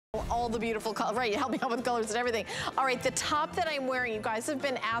all the beautiful colors. Right, you help me out with colors and everything. All right, the top that I'm wearing, you guys have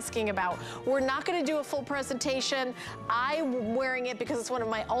been asking about. We're not gonna do a full presentation. I'm wearing it because it's one of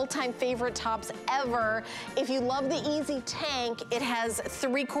my all-time favorite tops ever. If you love the Easy Tank, it has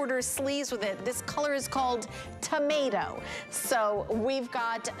 3/4 sleeves with it. This color is called Tomato. So we've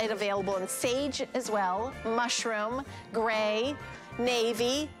got it available in sage as well, mushroom, gray,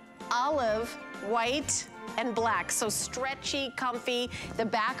 navy, olive, white, and black. So stretchy, comfy. The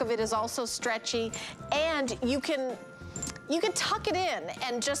back of it is also stretchy, and you can tuck it in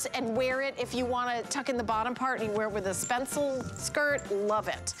and wear it if you want to tuck in the bottom part and you wear it with a stencil skirt. Love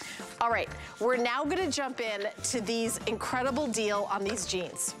it. All right, we're now going to jump in to these incredible deal on these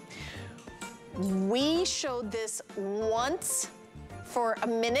jeans. We showed this once for a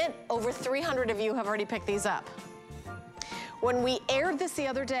minute. Over 300 of you have already picked these up. When we aired this the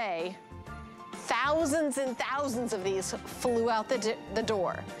other day, thousands and thousands of these flew out the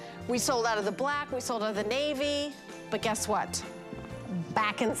door. We sold out of the black, we sold out of the navy, but guess what?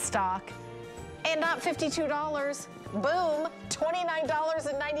 Back in stock, and not $52. Boom,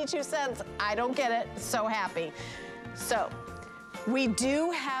 $29.92. I don't get it, so happy. So, we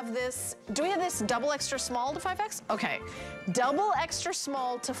do have this, do we have this double extra small to 5X? Okay, double extra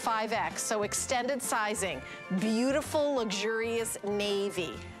small to 5X, so extended sizing. Beautiful, luxurious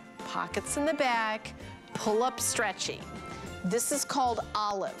navy. Pockets in the back, pull up stretchy. This is called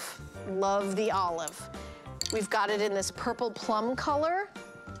olive. Love the olive. We've got it in this purple plum color,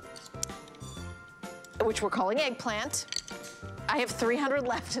 which we're calling eggplant. I have 300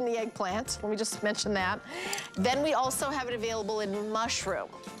 left in the eggplant. Let me just mention that. Then we also have it available in mushroom.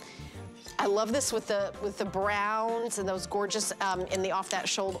 I love this with the browns and those gorgeous in the off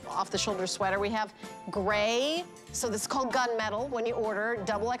the shoulder sweater. We have gray, so this is called gunmetal when you order,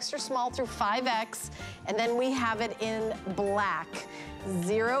 double extra small through 5X, and then we have it in black,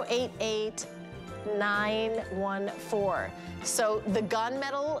 088914. So the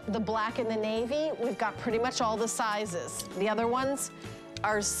gunmetal, the black, and the navy, we've got pretty much all the sizes. The other ones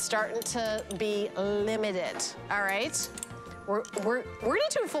are starting to be limited, all right? We're gonna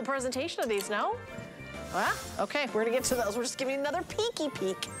do a full presentation of these, no? Well, okay, we're gonna get to those. We're just giving you another peeky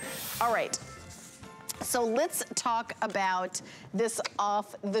peek. All right, so let's talk about this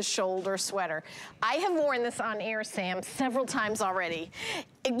off-the-shoulder sweater. I have worn this on air, Sam, several times already.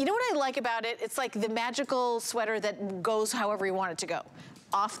 You know what I like about it? It's like the magical sweater that goes however you want it to go.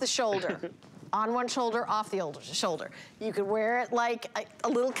 Off the shoulder. On one shoulder, off the other shoulder. You could wear it like a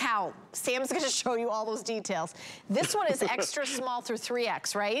little cowl. Sam's gonna show you all those details. This one is extra small through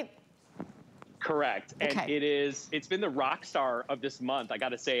 3X, right? Correct, and okay. It's been the rock star of this month, I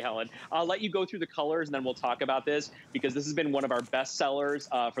gotta say, Helen. I'll let you go through the colors and then we'll talk about this, because this has been one of our best sellers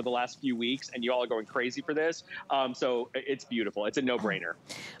for the last few weeks, and you all are going crazy for this. So it's beautiful, it's a no-brainer.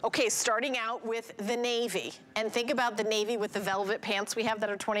 Okay, starting out with the navy, and think about the navy with the velvet pants we have that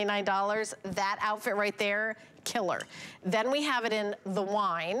are $29. That outfit right there, killer. Then we have it in the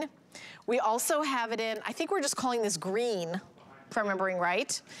wine. We also have it in, I think we're just calling this green, if I'm remembering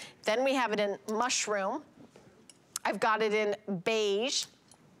right. Then we have it in mushroom. I've got it in beige,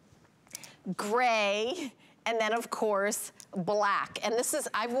 gray, and then of course, black. And this is,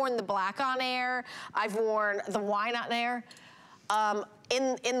 I've worn the black on air, I've worn the wine on air.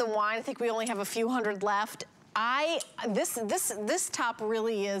 In the wine, I think we only have a few hundred left. This top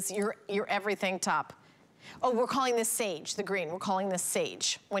really is your everything top. Oh, we're calling this sage, the green. We're calling this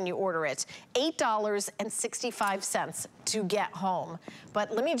sage when you order it. $8.65 to get home.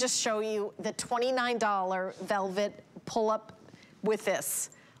 But let me just show you the $29 velvet pull-up with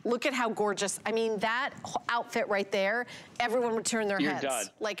this. Look at how gorgeous. I mean, that outfit right there, everyone would turn their heads. You're done.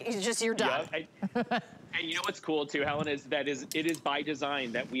 Like, you're done. Yeah, and you know what's cool too, Helen, is that it is by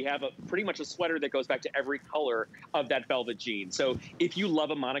design that we have pretty much a sweater that goes back to every color of that velvet jean. So if you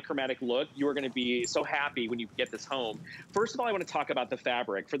love a monochromatic look, you are going to be so happy when you get this home. First of all, I want to talk about the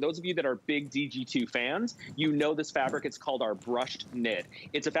fabric. For those of you that are big DG2 fans, you know this fabric. It's called our brushed knit.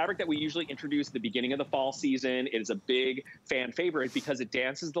 It's a fabric that we usually introduce at the beginning of the fall season. It is a big fan favorite because it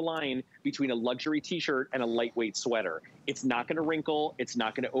dances the line between a luxury t-shirt and a lightweight sweater. It's not going to wrinkle. It's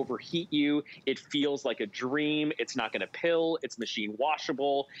not going to overheat you. It feels like a dream. It's not going to pill. It's machine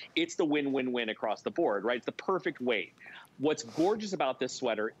washable. It's the win-win-win across the board, right? It's the perfect weight. What's gorgeous about this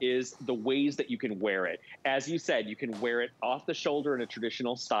sweater is the ways that you can wear it. As you said, you can wear it off the shoulder in a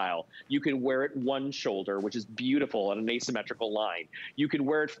traditional style. You can wear it one shoulder, which is beautiful on an asymmetrical line. You can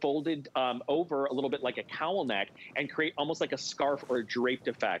wear it folded over a little bit like a cowl neck and create almost like a scarf or a draped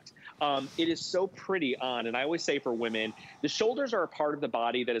effect. It is so pretty on, and I always say for women, mind, the shoulders are a part of the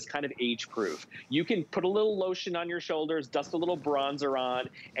body that is kind of age-proof. You can put a little lotion on your shoulders, dust a little bronzer on,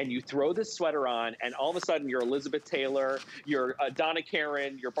 and you throw this sweater on, and all of a sudden you're Elizabeth Taylor, you're Donna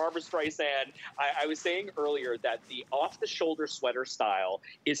Karan, you're Barbara Streisand. I was saying earlier that the off-the-shoulder sweater style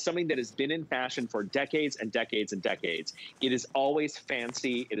is something that has been in fashion for decades and decades and decades. It is always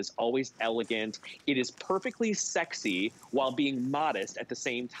fancy. It is always elegant. It is perfectly sexy while being modest at the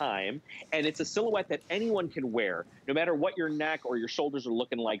same time. And it's a silhouette that anyone can wear, no matter what your neck or your shoulders are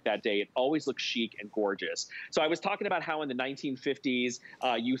looking like that day. It always looks chic and gorgeous. So I was talking about how in the 1950s,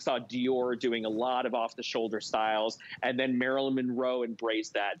 you saw Dior doing a lot of off-the-shoulder styles, and then Marilyn Monroe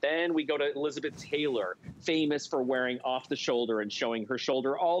embraced that. Then we go to Elizabeth Taylor, famous for wearing off-the-shoulder and showing her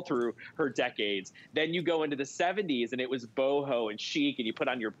shoulder all through her decades. Then you go into the 70s, and it was boho and chic, and you put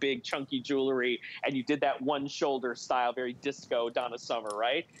on your big chunky jewelry, and you did that one-shoulder style, very disco Donna Summer,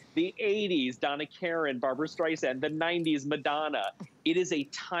 right? The 80s, Donna Karan, Barbara Streisand. The 90s, Madonna. It is a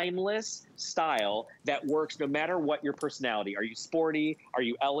timeless style that works no matter what your personality. Are you sporty? Are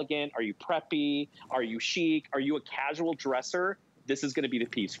you elegant? Are you preppy? Are you chic? Are you a casual dresser? This is going to be the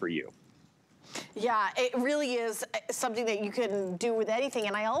piece for you. Yeah, it really is something that you can do with anything.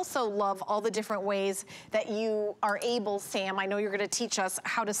 And I also love all the different ways that you are able, Sam, I know you're gonna teach us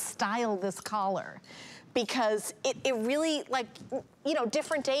how to style this collar, because it really, like, you know,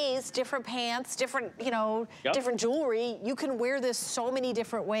 different days, different pants, different, you know, different jewelry, you can wear this so many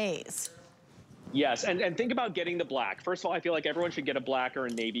different ways. Yes, and think about getting the black. First of all, I feel like everyone should get a black or a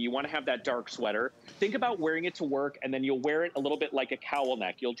navy. You want to have that dark sweater. Think about wearing it to work, and then you'll wear it a little bit like a cowl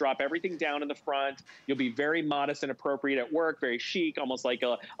neck. You'll drop everything down in the front. You'll be very modest and appropriate at work, very chic, almost like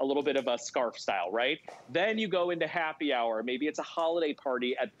a little bit of a scarf style, right? Then you go into happy hour. Maybe it's a holiday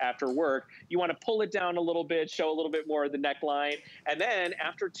party after work. You want to pull it down a little bit, show a little bit more of the neckline. And then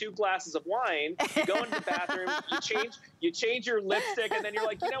after 2 glasses of wine, you go into the bathroom, you change your lipstick, and then you're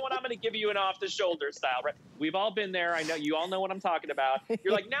like, you know what, I'm going to give you an off-the-shoulder style, right? We've all been there. I know you all know what I'm talking about.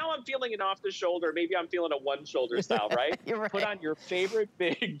 You're like, now I'm feeling an off-the-shoulder. Maybe I'm feeling a one-shoulder style, right? You're right. Put on your favorite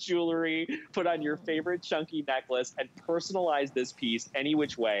big jewelry, put on your favorite chunky necklace, and personalize this piece any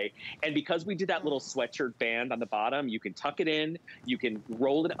which way. And because we did that little sweatshirt band on the bottom, you can tuck it in, you can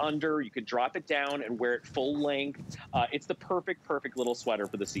roll it under, you can drop it down and wear it full length. It's the perfect little sweater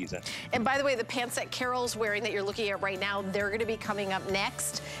for the season. And by the way, the pants that Carol's wearing that you're looking at right now, they're going to be coming up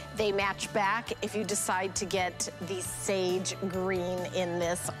next. They match back if you decide to get the sage green in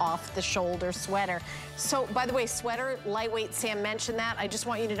this off-the-shoulder sweater. So, by the way, sweater, lightweight, Sam mentioned that. I just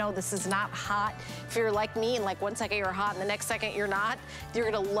want you to know this is not hot. If you're like me and like 1 second you're hot and the next second you're not, you're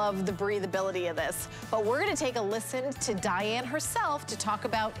going to love the breathability of this. But we're going to take a listen to Diane herself to talk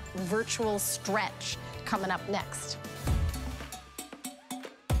about virtual stretch coming up next.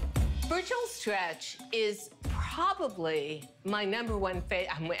 Virtual stretch is probably my #1 favorite.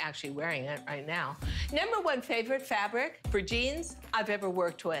 I'm actually wearing it right now. #1 favorite fabric for jeans I've ever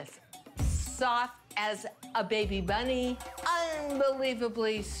worked with. Soft as a baby bunny,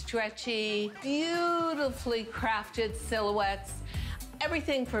 unbelievably stretchy, beautifully crafted silhouettes.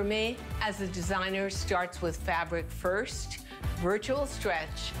 Everything for me as a designer starts with fabric first. Virtual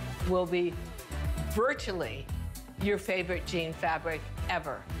stretch will be virtually your favorite jean fabric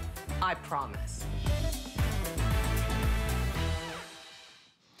ever. I promise.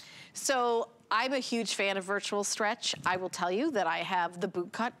 So I'm a huge fan of virtual stretch. I will tell you that I have the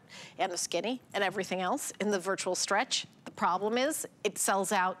boot cut and the skinny and everything else in the virtual stretch. The problem is it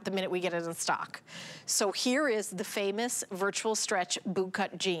sells out the minute we get it in stock. So here is the famous virtual stretch boot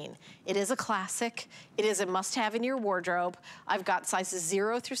cut jean. It is a classic. It is a must-have in your wardrobe. I've got sizes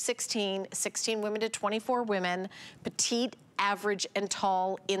 0 through 16, 16 women to 24 women, petite, average, and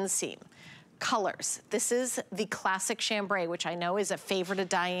tall inseam. Colors. This is the classic chambray, which I know is a favorite of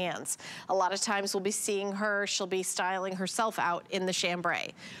Diane's. A lot of times we'll be seeing her, she'll be styling herself out in the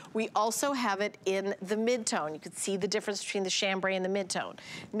chambray. We also have it in the mid-tone. You can see the difference between the chambray and the mid-tone.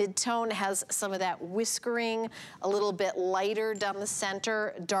 Mid-tone has some of that whiskering, a little bit lighter down the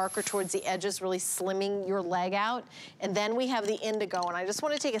center, darker towards the edges, really slimming your leg out. And then we have the indigo, and I just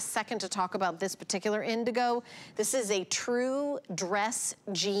want to take a second to talk about this particular indigo. This is a true dress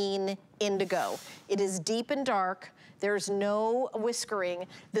jean indigo. It is deep and dark. There's no whiskering.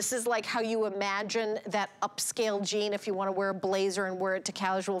 This is like how you imagine that upscale jean if you want to wear a blazer and wear it to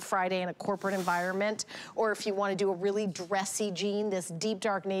casual Friday in a corporate environment, or if you want to do a really dressy jean. This deep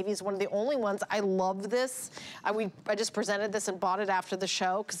dark navy is one of the only ones. I love this. I just presented this and bought it after the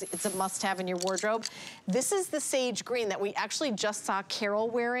show because it's a must-have in your wardrobe. This is the sage green that we actually just saw Carol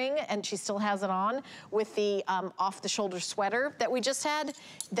wearing, and she still has it on with the off-the-shoulder sweater that we just had.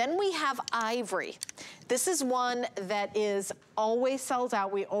 Then we have ivory. This is one that is always sells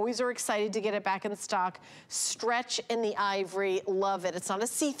out. We always are excited to get it back in stock. Stretch in the ivory, love it. It's not a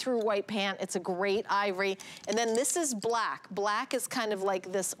see-through white pant, it's a great ivory. And then this is black. Black is kind of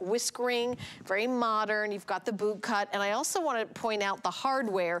like this whiskering, very modern. You've got the boot cut. And I also want to point out the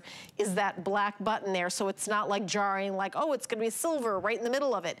hardware is that black button there, so it's not like jarring, like, oh, it's gonna be silver right in the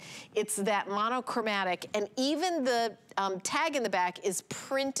middle of it. It's that monochromatic, and even the tag in the back is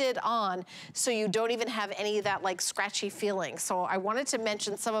printed on, so you don't even have any of that like scratchy feeling. So I wanted to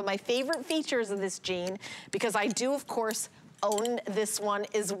mention some of my favorite features of this jean, because I do, of course, own this one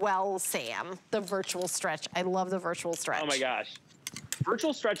as well, Sam, the virtual stretch. I love the virtual stretch. Oh my gosh.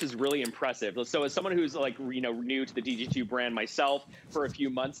 Virtual stretch is really impressive. So as someone who's like, you know, new to the DG2 brand myself for a few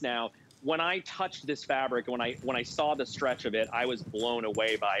months now, when I touched this fabric, when I saw the stretch of it, I was blown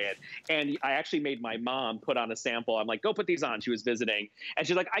away by it. And I actually made my mom put on a sample. I'm like, go put these on. She was visiting. And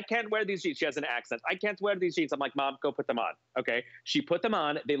she's like, I can't wear these jeans. She has an accent. I can't wear these jeans. I'm like, Mom, go put them on. Okay. She put them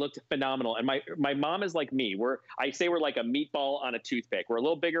on. They looked phenomenal. And my mom is like me. I say we're like a meatball on a toothpick. We're a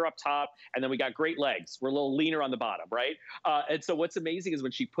little bigger up top, and then we got great legs. We're a little leaner on the bottom, right? And so what's amazing is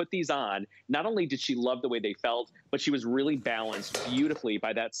when she put these on, not only did she love the way they felt, but she was really balanced beautifully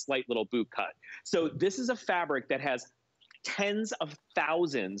by that slight little boot cut. So this is a fabric that has tens of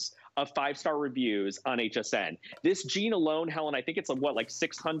thousands of 5-star reviews on HSN. This jean alone, Helen, I think it's like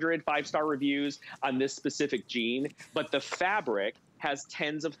 600 5-star reviews on this specific jean, but the fabric has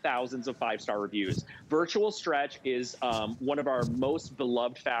tens of thousands of 5-star reviews. Virtual stretch is one of our most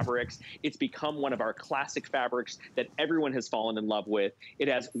beloved fabrics. It's become one of our classic fabrics that everyone has fallen in love with. It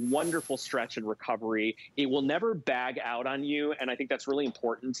has wonderful stretch and recovery. It will never bag out on you, and I think that's really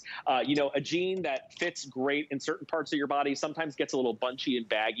important. You know, a jean that fits great in certain parts of your body sometimes gets a little bunchy and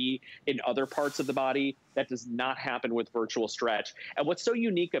baggy in other parts of the body. That does not happen with virtual stretch. And what's so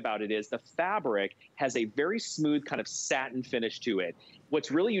unique about it is the fabric has a very smooth kind of satin finish to it.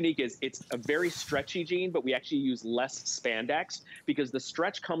 What's really unique is it's a very stretchy jean, but we actually use less spandex because the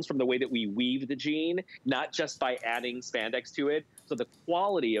stretch comes from the way that we weave the jean, not just by adding spandex to it. So the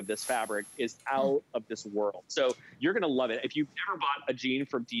quality of this fabric is out of this world. So you're gonna love it. If you've never bought a jean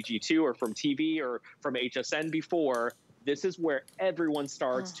from DG2 or from TV or from HSN before, this is where everyone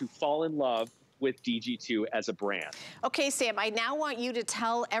starts to fall in love with DG2 as a brand. Okay, Sam, I now want you to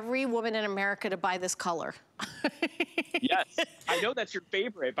tell every woman in America to buy this color. Yes, I know that's your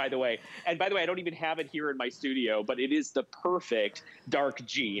favorite, by the way. And by the way, I don't even have it here in my studio, but it is the perfect dark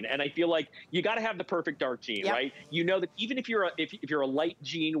jean. And I feel like you got to have the perfect dark jean, right? You know that even if you're a light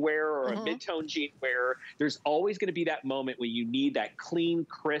jean wearer or a mid-tone jean wearer, there's always going to be that moment when you need that clean,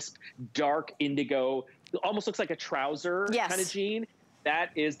 crisp, dark indigo. It almost looks like a trouser kind of jean.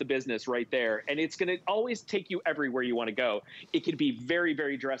 That is the business right there. And it's going to always take you everywhere you want to go. It can be very,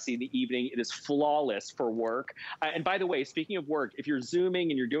 very dressy in the evening. It is flawless for work. And by the way, speaking of work, if you're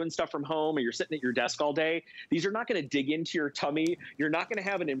Zooming and you're doing stuff from home or you're sitting at your desk all day, these are not going to dig into your tummy. You're not going to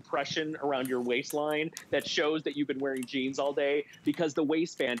have an impression around your waistline that shows that you've been wearing jeans all day because the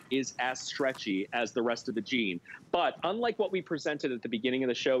waistband is as stretchy as the rest of the jean. But unlike what we presented at the beginning of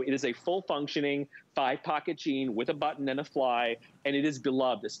the show, it is a full functioning 5-pocket jean with a button and a fly, and it is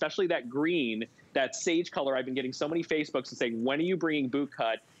beloved, especially that green, that sage color. I've been getting so many Facebooks saying, when are you bringing boot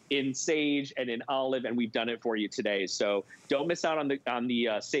cut in sage and in olive? And we've done it for you today. So don't miss out on the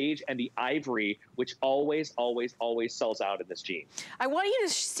sage and the ivory, which always, always, always sells out in this jean. I want you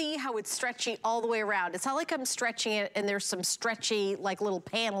to see how it's stretchy all the way around. It's not like I'm stretching it and there's some stretchy like little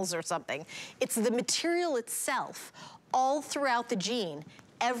panels or something. It's the material itself all throughout the jean.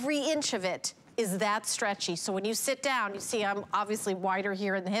 Every inch of it is that stretchy. So when you sit down, you see I'm obviously wider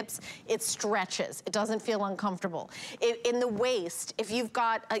here in the hips, it stretches. It doesn't feel uncomfortable. In the waist, if you've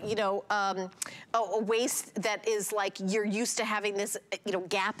got, a waist that is like you're used to having this,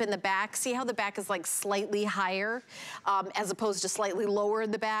 gap in the back, see how the back is like slightly higher as opposed to slightly lower in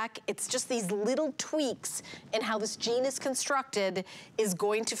the back? It's just these little tweaks in how this jean is constructed is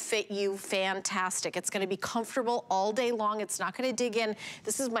going to fit you fantastic. It's gonna be comfortable all day long. It's not gonna dig in.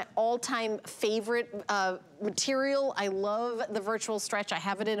 This is my all-time favorite material. I love the virtual stretch. I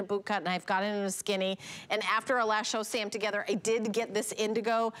have it in a boot cut and I've got it in a skinny. And after our last show, Sam, together, I did get this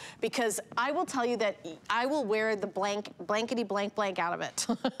indigo because I will tell you that I will wear the blankety blank out of it.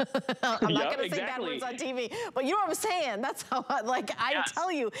 I'm not gonna say bad words on TV, but you know what I'm saying? That's how, I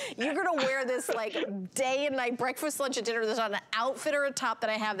tell you, you're gonna wear this like day and night, breakfast, lunch, and dinner. There's not an outfit or a top that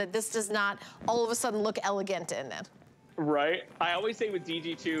I have that this does not all of a sudden look elegant in it. Right? I always say with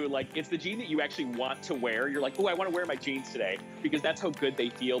DG too, like it's the jean that you actually want to wear. You're like, oh, I want to wear my jeans today because that's how good they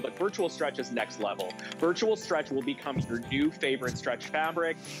feel. But virtual stretch is next level. Virtual stretch will become your new favorite stretch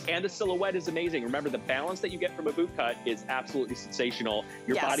fabric. And the silhouette is amazing. Remember, the balance that you get from a boot cut is absolutely sensational.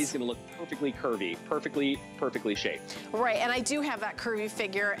 Your body's going to look perfectly curvy, perfectly shaped. Right, and I do have that curvy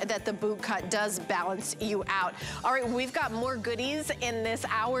figure that the boot cut does balance you out. All right, we've got more goodies in this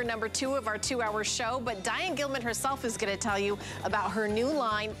hour number 2 of our 2-hour show, but Diane Gilman herself is going to tell you about her new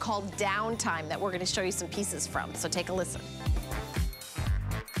line called Downtime that we're going to show you some pieces from. So take a listen.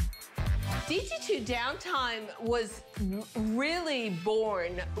 DG2 Downtime was really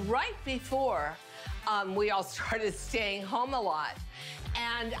born right before we all started staying home a lot.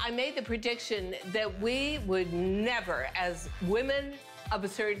 And I made the prediction that we would never, as women of a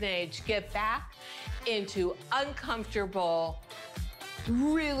certain age, get back into uncomfortable,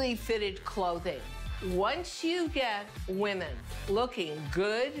 really fitted clothing. Once you get women looking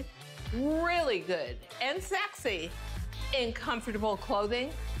good, really good, and sexy in comfortable clothing,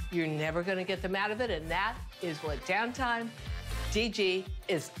 you're never gonna get them out of it, and that is what Downtime DG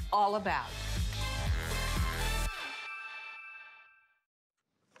is all about.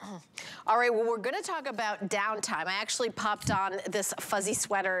 All right, well, we're going to talk about Downtime. I actually popped on this fuzzy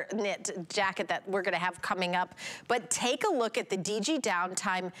sweater knit jacket that we're going to have coming up. But take a look at the DG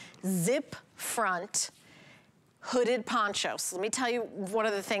Downtime zip front hooded poncho. So let me tell you one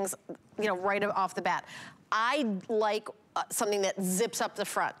of the things, you know, right off the bat. I like something that zips up the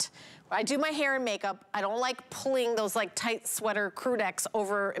front. When I do my hair and makeup, I don't like pulling those like tight sweater crew necks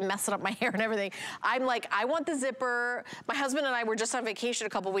over and messing up my hair and everything. I'm like, I want the zipper. My husband and I were just on vacation a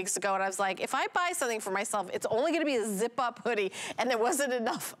couple weeks ago, and I was like, if I buy something for myself, it's only gonna be a zip up hoodie, and there wasn't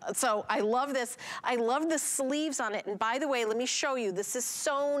enough. So I love this. I love the sleeves on it. And by the way, let me show you, this is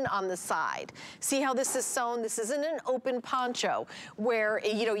sewn on the side. See how this is sewn? This isn't an open poncho where,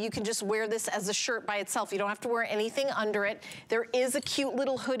 you know, you can just wear this as a shirt by itself. You don't have to wear anything under it. There is a cute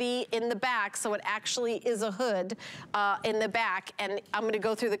little hoodie in the back, so it actually is a hood in the back, and I'm gonna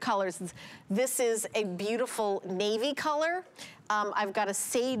go through the colors. This is a beautiful navy color. I've got a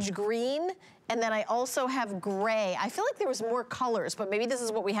sage green, and then I also have gray. I feel like there was more colors, but maybe this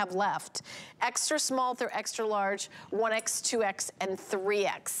is what we have left. Extra small through extra large, 1X, 2X, and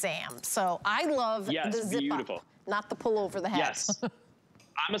 3X, Sam. So I love the zip up, not the pull over the head. Yes.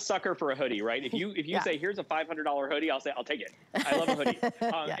 I'm a sucker for a hoodie, right? If you say, here's a $500 hoodie, I'll say, I'll take it. I love a hoodie.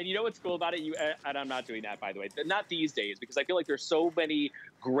 And you know what's cool about it? And I'm not doing that, by the way. Not these days, because I feel like there's so many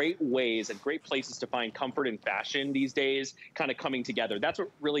great ways and great places to find comfort and fashion these days kind of coming together. That's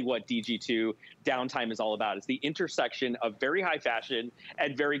really what DG2 Downtime is all about. It's the intersection of very high fashion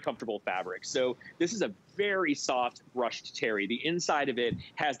and very comfortable fabric. So this is a very soft brushed terry. The inside of it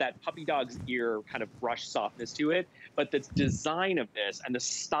has that puppy dog's ear kind of brushed softness to it, but the design of this and the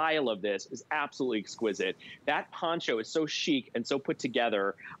style of this is absolutely exquisite. That poncho is so chic and so put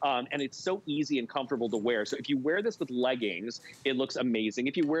together, and it's so easy and comfortable to wear. So if you wear this with leggings, it looks amazing.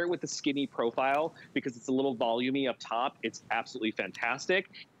 If you wear it with a skinny profile, because it's a little volumey up top, it's absolutely fantastic.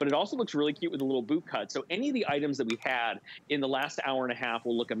 But it also looks really cute with a little boot cut. So any of the items that we had in the last hour and a half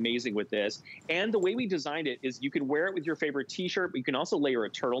will look amazing with this. And the way we designed it is you can wear it with your favorite t-shirt, but you can also layer a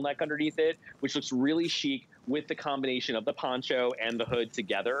turtleneck underneath it, which looks really chic with the combination of the poncho and the hood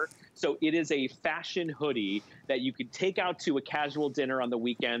together. So it is a fashion hoodie that you could take out to a casual dinner on the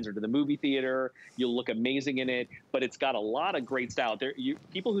weekends or to the movie theater. You'll look amazing in it, but it's got a lot of great style.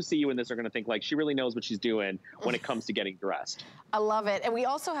 People who see you in this are going to think like she really knows what she's doing when it comes to getting dressed. I love it. And we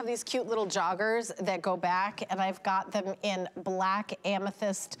also have these cute little joggers that go back, and I've got them in black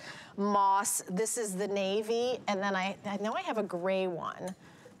amethyst moss. This is the navy, and then I know I have a gray one.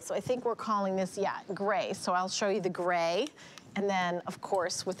 So I think we're calling this, gray. So I'll show you the gray. And then, of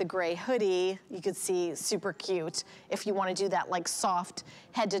course, with the gray hoodie, you could see super cute if you want to do that like soft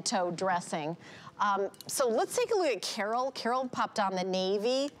head-to-toe dressing. So let's take a look at Carol. Carol popped on the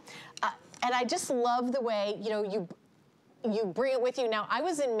navy. And I just love the way, you know, you bring it with you. Now, I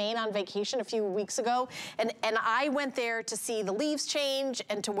was in Maine on vacation a few weeks ago, and I went there to see the leaves change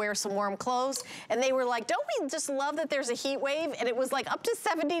and to wear some warm clothes, and they were like, don't we just love that there's a heat wave? And it was like up to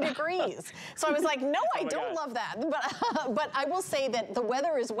 70 degrees. So I was like, no, I don't love that. But I will say that the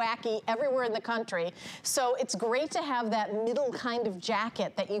weather is wacky everywhere in the country, so it's great to have that middle kind of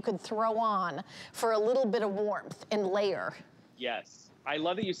jacket that you could throw on for a little bit of warmth and layer. Yes. I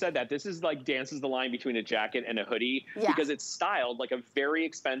love that you said that. This is like dances the line between a jacket and a hoodie because it's styled like a very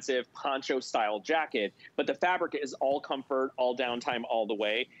expensive poncho style jacket, but the fabric is all comfort, all downtime, all the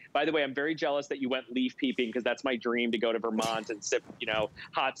way. By the way, I'm very jealous that you went leaf peeping because that's my dream, to go to Vermont and sip, you know,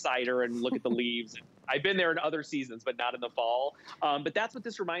 hot cider and look at the leaves. I've been there in other seasons, but not in the fall. But that's what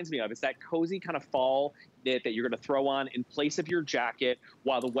this reminds me of. It's that cozy kind of fall knit that you're going to throw on in place of your jacket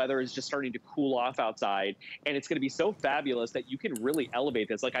while the weather is just starting to cool off outside. And it's going to be so fabulous that you can really elevate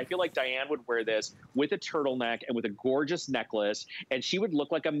this. Like, I feel like Diane would wear this with a turtleneck and with a gorgeous necklace, and she would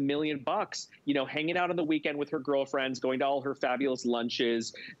look like $1,000,000, you know, hanging out on the weekend with her girlfriends, going to all her fabulous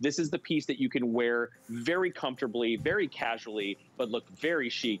lunches. This is the piece that you can wear very comfortably, very casually, but look very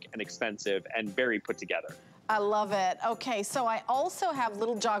chic and expensive and very put together. I love it. Okay, so I also have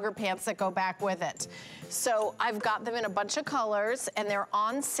little jogger pants that go back with it. So I've got them in a bunch of colors and they're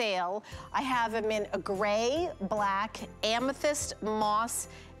on sale. I have them in a gray, black, amethyst, moss,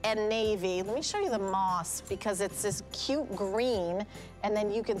 and navy. Let me show you the moss because it's this cute green and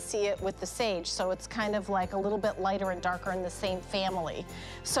then you can see it with the sage. So it's kind of like a little bit lighter and darker in the same family.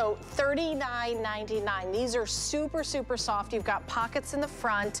 So $39.99. These are super, super soft. You've got pockets in the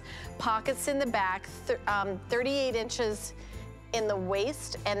front, pockets in the back, 38 inches in the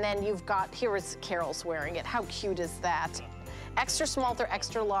waist, and then you've got, here is Carol's wearing it. How cute is that? Extra small through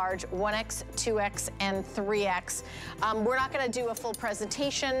extra large, 1X, 2X, and 3X. We're not gonna do a full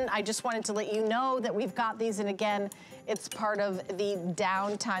presentation. I just wanted to let you know that we've got these, and again, it's part of the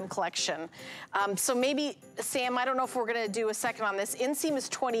downtime collection. So maybe, Sam, I don't know if we're gonna do a second on this. Inseam is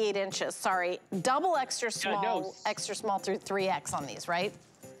 28 inches, sorry. Double extra small, extra small through 3X on these, right?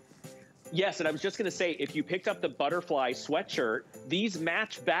 Yes, and I was just gonna say, if you picked up the butterfly sweatshirt, these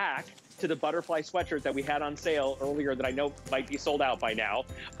match back to the butterfly sweatshirt that we had on sale earlier that I know might be sold out by now.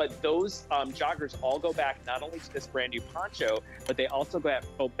 But those joggers all go back not only to this brand new poncho, but they also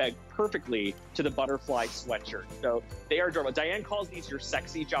go back perfectly to the butterfly sweatshirt. So they are adorable. Diane calls these your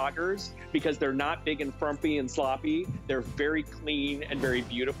sexy joggers because they're not big and frumpy and sloppy. They're very clean and very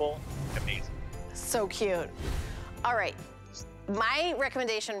beautiful. Amazing. So cute. All right. My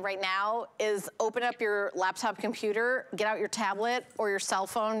recommendation right now is open up your laptop computer, get out your tablet or your cell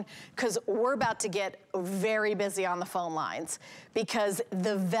phone, because we're about to get very busy on the phone lines. Because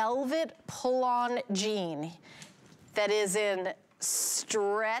the velvet pull-on jean that is in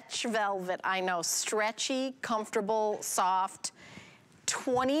stretch velvet, I know, stretchy, comfortable, soft,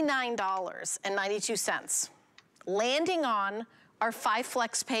 $29.92. Landing on our 5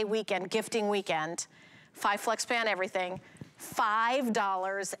 flex pay weekend, gifting weekend, 5 flex pay on everything,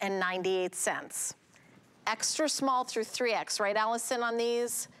 $5.98. Extra small through 3X, right, Allison, on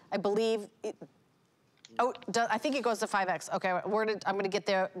these? I believe, I think it goes to 5X. Okay, I'm gonna get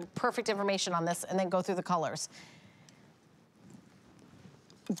the perfect information on this and then go through the colors.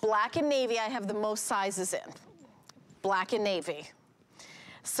 Black and navy, I have the most sizes in. Black and navy.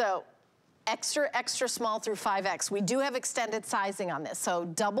 So, extra, extra small through 5X. We do have extended sizing on this. So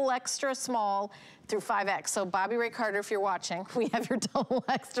double extra small through 5X. So Bobby Ray Carter, if you're watching, we have your double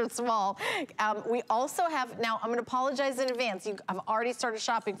extra small. We also have, now I'm gonna apologize in advance. I've already started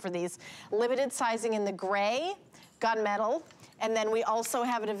shopping for these. Limited sizing in the gray, gunmetal, and then we also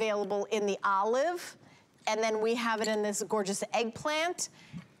have it available in the olive, and then we have it in this gorgeous eggplant,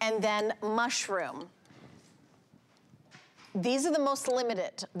 and then mushroom. These are the most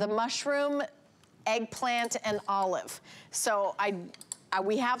limited, the mushroom, eggplant, and olive. So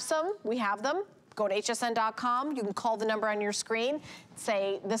we have some, we have them. Go to hsn.com, you can call the number on your screen,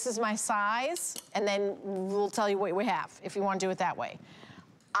 say, this is my size, and then we'll tell you what we have, if you want to do it that way.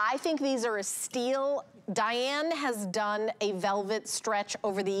 I think these are a steal. Diane has done a velvet stretch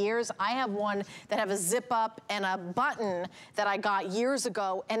over the years. I have one that have a zip up and a button that I got years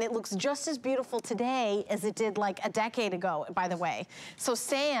ago, and it looks just as beautiful today as it did like a decade ago, by the way. So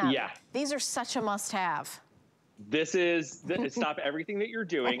Sam, these are such a must-have. This is, stop everything that you're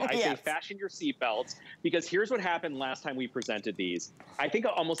doing. I say fashion your seatbelts, because here's what happened last time we presented these. I think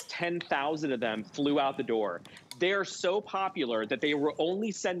almost 10,000 of them flew out the door. They are so popular that they were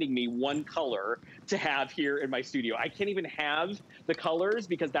only sending me one color to have here in my studio. I can't even have the colors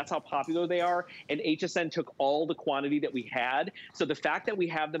because that's how popular they are. And HSN took all the quantity that we had. So the fact that we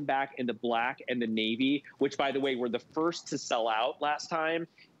have them back in the black and the navy, which by the way, were the first to sell out last time,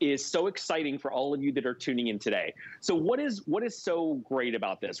 is so exciting for all of you that are tuning in today. So what is so great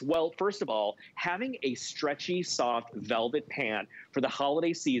about this? Well, first of all, having a stretchy, soft velvet pant for the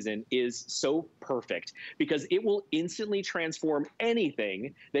holiday season is so perfect because it will instantly transform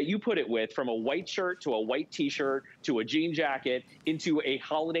anything that you put it with, from a white shirt to a white t-shirt to a jean jacket, into a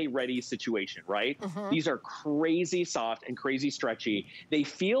holiday ready situation, right? These are crazy soft and crazy stretchy. They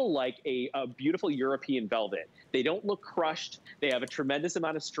feel like a beautiful European velvet. They don't look crushed. They have a tremendous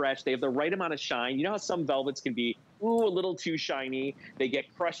amount of stretch. They have the right amount of shine. You know how some velvets can be ooh, a little too shiny. They get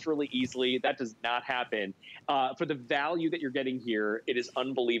crushed really easily. That does not happen. For the value that you're getting here, it is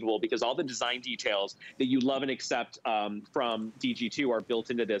unbelievable because all the design details that you love and accept from DG2 are built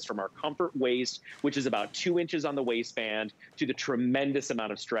into this, from our comfort waist, which is about 2 inches on the waistband, to the tremendous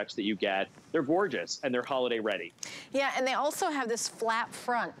amount of stretch that you get. They're gorgeous and they're holiday ready. Yeah, and they also have this flat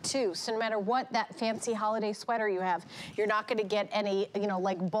front too. So no matter what that fancy holiday sweater you have, you're not gonna get any, you know,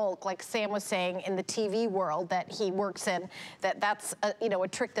 like bulk, like Sam was saying in the TV world that he works in, that's a, you know, a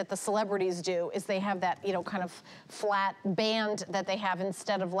trick that the celebrities do, is they have that, you know, kind of flat band that they have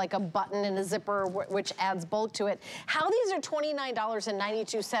instead of like a button and a zipper, which adds bulk to it. How these are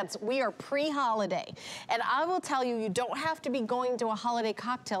 $29.92. We are pre-holiday. And I will tell you, you don't have to be going to a holiday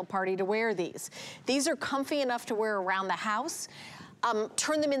cocktail party to wear these. These are comfy enough to wear around the house.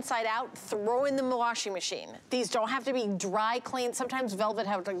 Turn them inside out, throw in the washing machine. These don't have to be dry clean. Sometimes velvet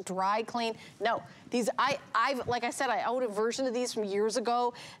have to dry clean. No, these, like I said, I own a version of these from years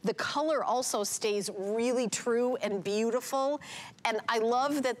ago. The color also stays really true and beautiful. And I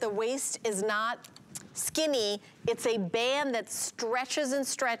love that the waist is not skinny. It's a band that stretches and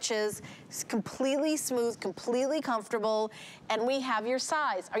stretches. It's completely smooth, completely comfortable. And we have your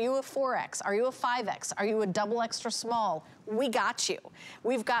size. Are you a 4X? Are you a 5X? Are you a double extra small? We got you.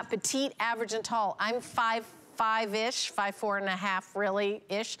 We've got petite, average, and tall. I'm 5'5"-ish, 5'4.5"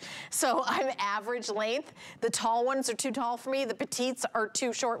 really-ish. So I'm average length. The tall ones are too tall for me. The petites are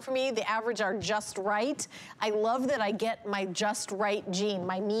too short for me. The average are just right. I love that I get my just right jean,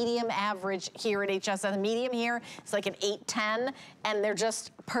 my medium average here at HSN. The medium here is like an 8'10", and they're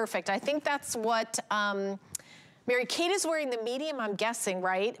just perfect. I think that's what, Mary Kate is wearing the medium, I'm guessing,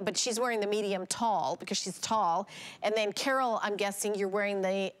 right? But she's wearing the medium tall because she's tall. And then Carol, I'm guessing you're wearing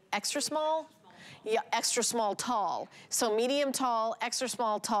the extra small? Yeah, extra small tall. So medium tall, extra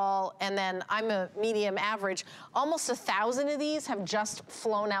small tall, and then I'm a medium average. Almost 1,000 of these have just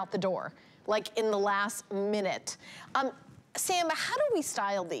flown out the door, like in the last minute. Sam, how do we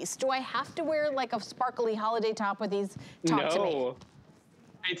style these? Do I have to wear like a sparkly holiday top with these? Talk to me.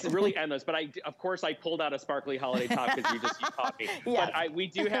 It's really endless, but of course I pulled out a sparkly holiday top because you taught me. Yes. But we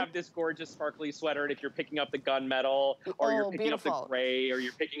do have this gorgeous sparkly sweater, and if you're picking up the gunmetal, or you're picking up the gray, or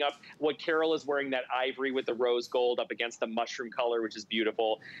you're picking up what Carol is wearing, that ivory with the rose gold up against the mushroom color, which is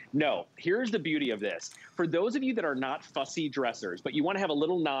beautiful. No, here's the beauty of this. For those of you that are not fussy dressers, but you want to have a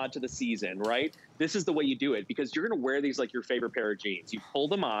little nod to the season, right? This is the way you do it, because you're going to wear these like your favorite pair of jeans. You pull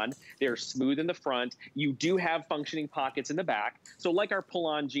them on, they're smooth in the front. You do have functioning pockets in the back. So like our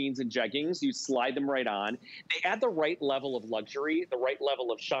pull-on jeans and jeggings, you slide them right on. They add the right level of luxury, the right level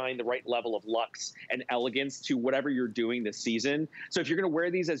of shine, the right level of luxe and elegance to whatever you're doing this season. So if you're going to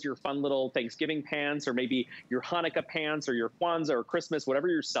wear these as your fun little Thanksgiving pants, or maybe your Hanukkah pants, or your Kwanzaa or Christmas, whatever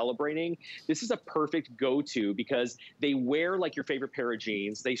you're celebrating, this is a perfect go-to because they wear like your favorite pair of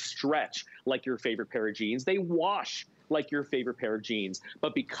jeans. They stretch like your favorite pair of jeans. They wash like your favorite pair of jeans.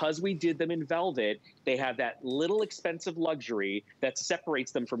 But because we did them in velvet, they have that little expensive luxury that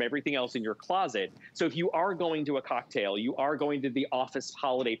separates them from everything else in your closet. So if you are going to a cocktail, you are going to the office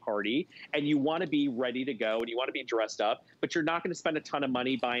holiday party, and you want to be ready to go and you want to be dressed up, but you're not going to spend a ton of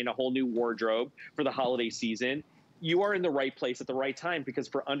money buying a whole new wardrobe for the holiday season, you are in the right place at the right time, because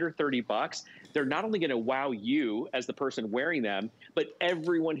for under 30 bucks, they're not only going to wow you as the person wearing them, but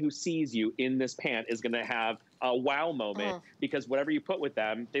everyone who sees you in this pant is going to have a wow moment, because whatever you put with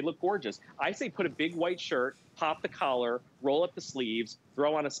them, they look gorgeous. I say put a big white shirt, pop the collar, roll up the sleeves,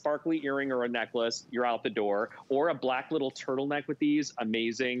 throw on a sparkly earring or a necklace, you're out the door, or a black little turtleneck with these,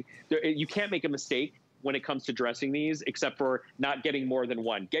 amazing. You can't make a mistake when it comes to dressing these, except for not getting more than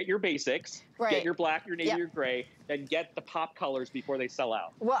one. Get your basics, get your black, your navy, your gray, then get the pop colors before they sell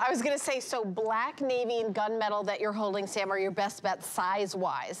out. Well, I was gonna say, so black, navy, and gunmetal that you're holding, Sam, are your best bet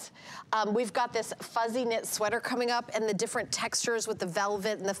size-wise. We've got this fuzzy knit sweater coming up, and the different textures with the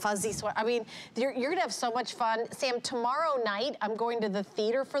velvet and the fuzzy sweater. I mean, you're gonna have so much fun. Sam, tomorrow night, I'm going to the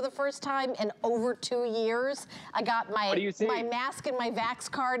theater for the first time in over 2 years. I got my mask and my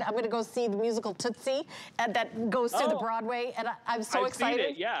Vax card. I'm gonna go see the musical Tootsie that goes through the Broadway, and I'm so excited. I've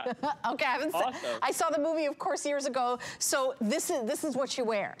seen it, yeah. Okay, I saw the movie, of course, years ago. So this is what you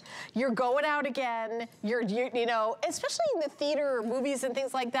wear. You're going out again. You know, especially in the theater or movies and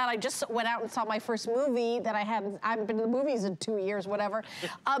things like that. I just went out and saw my first movie that I haven't been to the movies in 2 years, whatever.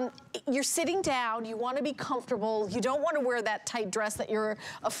 You're sitting down. You want to be comfortable. You don't want to wear that tight dress that you're,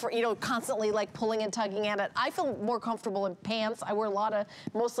 you know, constantly like pulling and tugging at it. I feel more comfortable in pants. I wear a lot of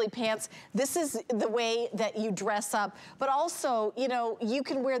mostly pants. This is the way that you dress up. But also, you know, you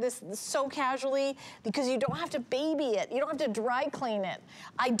can wear this so casually because you don't have to baby it. You don't have to dry clean it.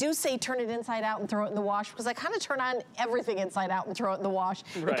 I do say turn it inside out and throw it in the wash because I kind of turn on everything inside out and throw it in the wash.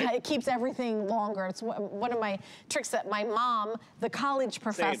 Right. It keeps everything longer. It's one of my tricks that my mom, the college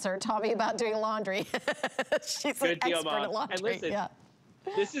professor, taught me about doing laundry. She's an expert at laundry. And listen, yeah.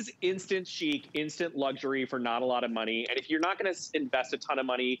 This is instant chic, instant luxury for not a lot of money. And if you're not going to invest a ton of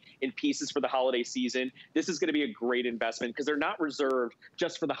money in pieces for the holiday season, this is going to be a great investment because they're not reserved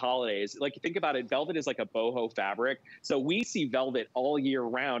just for the holidays. Like, think about it, velvet is like a boho fabric. So we see velvet all year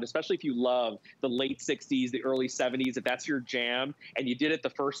round, especially if you love the late 60s, the early 70s, if that's your jam and you did it the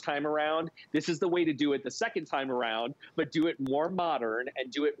first time around, this is the way to do it the second time around, but do it more modern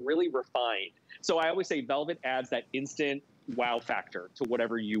and do it really refined. So I always say velvet adds that instant wow factor to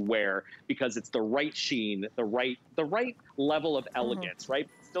whatever you wear because it's the right sheen, the right level of elegance, right?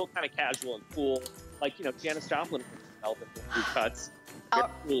 Still kind of casual and cool. Like, you know, Janis Joplin velvet with cuts. You're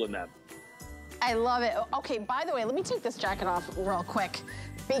cool in them. I love it. Okay, by the way, let me take this jacket off real quick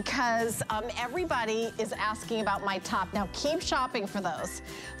because everybody is asking about my top. Now, keep shopping for those.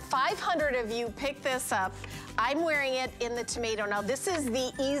 500 of you picked this up. I'm wearing it in the tomato. Now, this is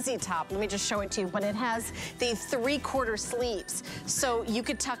the easy top. Let me just show it to you. But it has the 3/4 sleeves. So you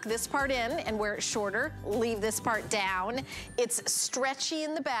could tuck this part in and wear it shorter, leave this part down. It's stretchy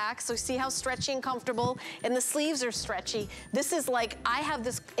in the back. So see how stretchy and comfortable? And the sleeves are stretchy. This is like, I have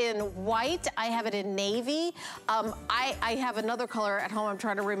this in white. I have it in navy. I have another color at home I'm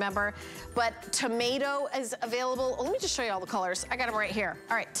trying to remember. But tomato is available. Oh, let me just show you all the colors. I got them right here.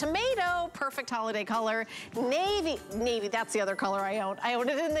 All right. Tomato, perfect holiday color. Navy, that's the other color I own. I own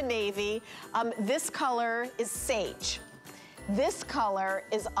it in the navy. This color is sage. This color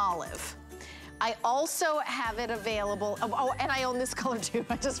is olive. I also have it available, oh, and I own this color too,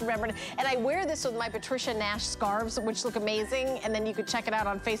 I just remembered. And I wear this with my Patricia Nash scarves, which look amazing, and then you can check it out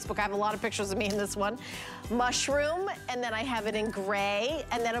on Facebook. I have a lot of pictures of me in this one. Mushroom, and then I have it in gray,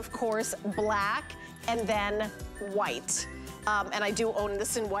 and then of course, black, and then white. And I do own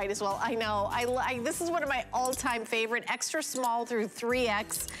this in white as well. I know, this is one of my all-time favorite, extra small through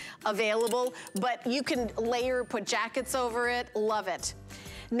 3X available, but you can layer, put jackets over it, love it.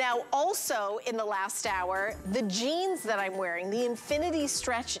 Now, also in the last hour, the jeans that I'm wearing, the Infinity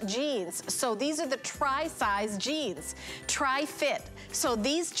Stretch jeans. So these are the tri-size jeans, tri-fit. So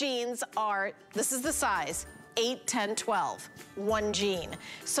these jeans are, this is the size, 8, 10, 12, one jean.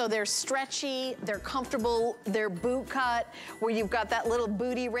 So they're stretchy, they're comfortable, they're boot cut, where you've got that little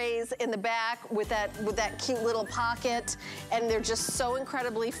booty raise in the back with that cute little pocket, and they're just so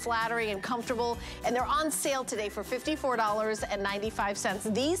incredibly flattering and comfortable, and they're on sale today for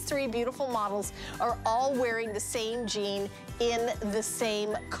 $54.95. These three beautiful models are all wearing the same jean in the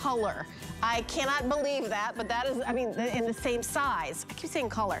same color. I cannot believe that, but that is, I mean, in the same size. I keep saying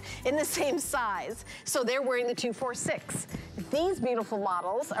color. In the same size. So they're wearing the 246. These beautiful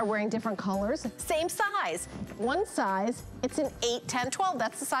models are wearing different colors, same size. One size, it's an 8, 10, 12.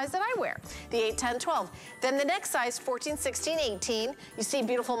 That's the size that I wear, the 8, 10, 12. Then the next size, 14, 16, 18. You see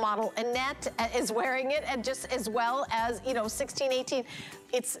beautiful model Annette is wearing it, and just as well as, you know, 16, 18.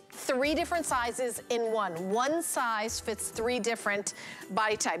 It's 3 different sizes in one. One size fits 3 different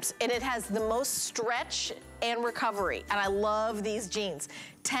body types, and it has the most stretch and recovery, and I love these jeans.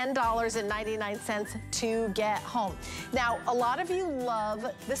 $10.99 to get home. Now, a lot of you love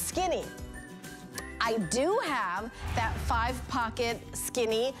the skinny. I do have that 5-pocket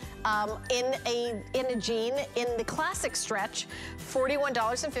skinny in a jean in the classic stretch,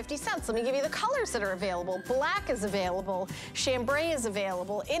 $41.50. Let me give you the colors that are available. Black is available, chambray is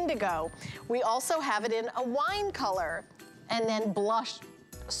available, indigo. We also have it in a wine color, and then blush,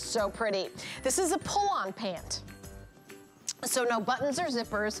 so pretty. This is a pull-on pant. So no buttons or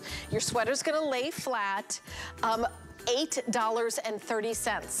zippers. Your sweater's gonna lay flat.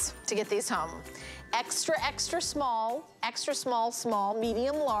 $8.30 to get these home. Extra, extra small, small,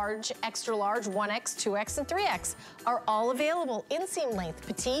 medium, large, extra large, 1X, 2X, and 3X are all available. Inseam length,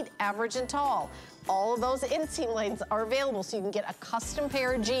 petite, average, and tall. All of those inseam lengths are available, so you can get a custom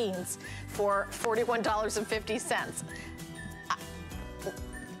pair of jeans for $41.50.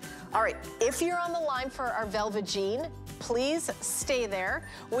 All right, if you're on the line for our velvet jean, please stay there.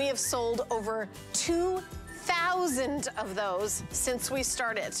 We have sold over 2,000 of those since we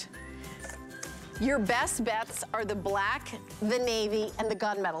started. Your best bets are the black, the navy, and the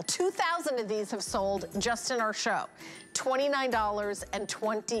gunmetal. 2,000 of these have sold just in our show.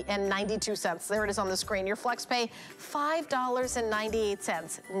 $29.92. There it is on the screen. Your flex pay,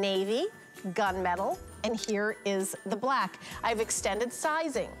 $5.98. Navy, gunmetal, and here is the black. I have extended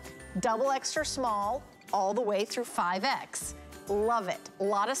sizing. Double extra small, all the way through 5X. Love it. A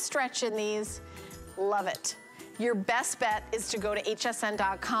lot of stretch in these. Love it. Your best bet is to go to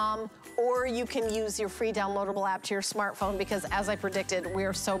hsn.com, or you can use your free downloadable app to your smartphone, because as I predicted, we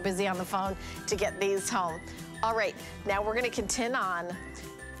are so busy on the phone to get these home. All right, now we're gonna continue on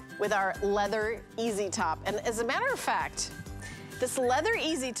with our leather easy top. And as a matter of fact, this leather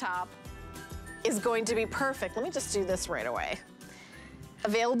easy top is going to be perfect. Let me just do this right away.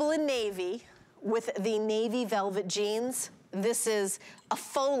 Available in navy with the navy velvet jeans. This is a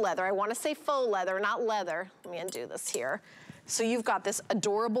faux leather. I wanna say faux leather, not leather. Let me undo this here. So you've got this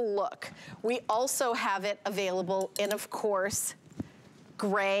adorable look. We also have it available in, of course,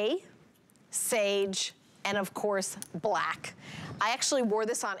 gray, sage, and of course, black. I actually wore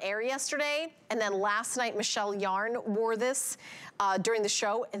this on air yesterday, and then last night, Michelle Yarn wore this during the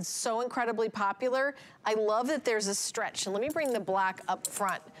show. It's so incredibly popular. I love that there's a stretch. And let me bring the black up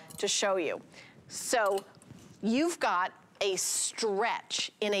front to show you. So you've got a stretch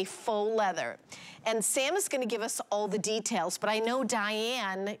in a faux leather. And Sam is gonna give us all the details, but I know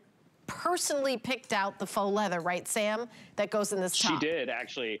Diane personally picked out the faux leather, right, Sam? That goes in this top. She did,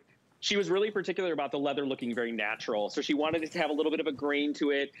 actually. She was really particular about the leather looking very natural. So she wanted it to have a little bit of a grain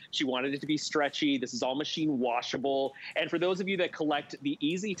to it. She wanted it to be stretchy. This is all machine washable. And for those of you that collect the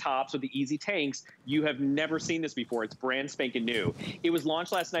easy tops or the easy tanks, you have never seen this before. It's brand spanking new. It was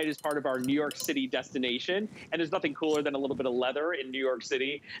launched last night as part of our New York City destination. And there's nothing cooler than a little bit of leather in New York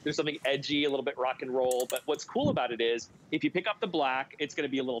City. There's something edgy, a little bit rock and roll. But what's cool about it is if you pick up the black, it's going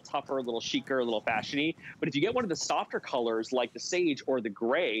to be a little tougher, a little chicer, a little fashiony. But if you get one of the softer colors like the sage or the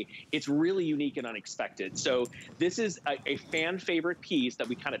gray, it's really unique and unexpected. So this is a fan favorite piece that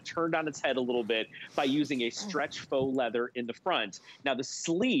we kind of turned on its head a little bit by using a stretch faux leather in the front. Now the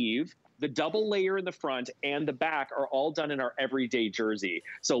sleeve, the double layer in the front and the back are all done in our everyday jersey.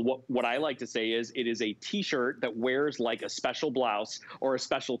 So what I like to say is it is a t-shirt that wears like a special blouse or a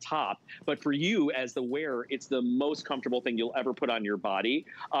special top. But for you as the wearer, it's the most comfortable thing you'll ever put on your body.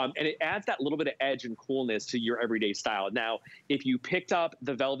 And it adds that little bit of edge and coolness to your everyday style. Now, if you picked up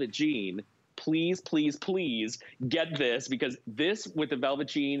the velvet jean, please, please, please get this, because this with the velvet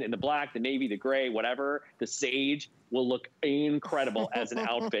jean and the black, the navy, the gray, whatever, the sage, will look incredible as an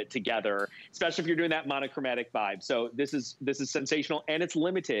outfit together, especially if you're doing that monochromatic vibe. So this is sensational, and it's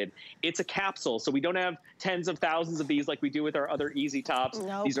limited. It's a capsule, so we don't have tens of thousands of these like we do with our other easy tops.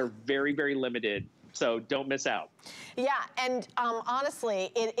 Nope. These are very, very limited. So don't miss out. Yeah, and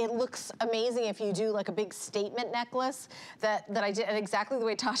honestly, it looks amazing if you do like a big statement necklace that I did, and exactly the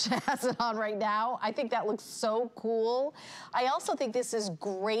way Tasha has it on right now. I think that looks so cool. I also think this is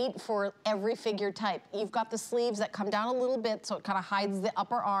great for every figure type. You've got the sleeves that come down a little bit, so it kind of hides the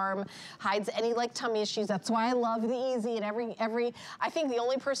upper arm, hides any like tummy issues. That's why I love the easy, and I think the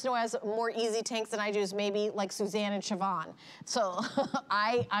only person who has more easy tanks than I do is maybe like Suzanne and Siobhan. So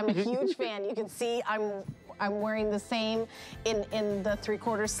I'm a huge fan. You can see I'm wearing the same in the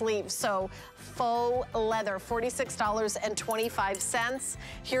 3/4 sleeve. So faux leather, $46.25.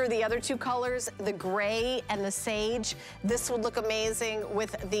 Here are the other two colors, the gray and the sage. This would look amazing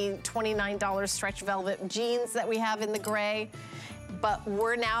with the $29 stretch velvet jeans that we have in the gray. But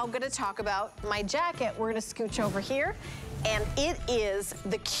we're now gonna talk about my jacket. We're gonna scooch over here. And it is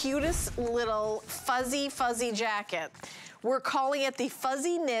the cutest little fuzzy jacket. We're calling it the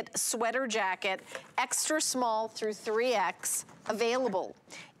Fuzzy Knit Sweater Jacket, extra small through 3X, available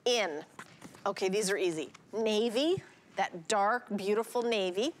in, okay, these are easy, navy, that dark, beautiful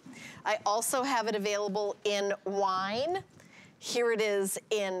navy. I also have it available in wine. Here it is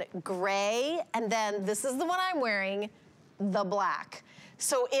in gray, and then this is the one I'm wearing, the black.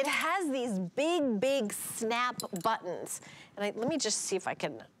 So it has these big snap buttons. And let me just see if I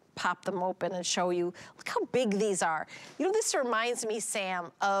can pop them open and show you. Look how big these are. You know, this reminds me, Sam,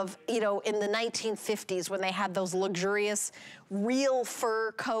 of, you know, in the 1950s when they had those luxurious real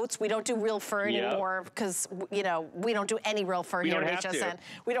fur coats. We don't do real fur anymore because, you know, we don't do any real fur here at HSN.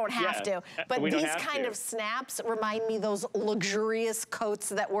 We don't have to. But these kind of snaps remind me those luxurious coats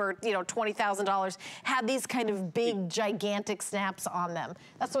that were, you know, $20,000, had these kind of big, gigantic snaps on them.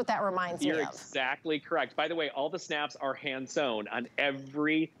 That's what that reminds me of. You're exactly correct. By the way, all the snaps are hand sewn on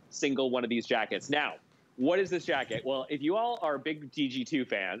every single one of these jackets. Now, what is this jacket? Well, if you all are big DG2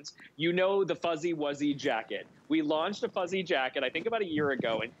 fans, you know the Fuzzy Wuzzy jacket. We launched a fuzzy jacket, I think about a year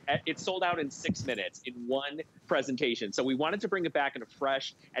ago, and it sold out in 6 minutes in one presentation. So we wanted to bring it back in a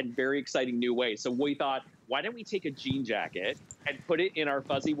fresh and very exciting new way. So we thought, why don't we take a jean jacket and put it in our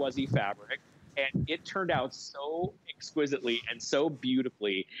Fuzzy Wuzzy fabric? And it turned out so exquisitely and so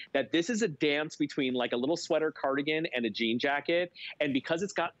beautifully that this is a dance between like a little sweater cardigan and a jean jacket. And because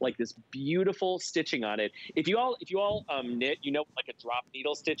it's got like this beautiful stitching on it, if you all knit, you know, like a drop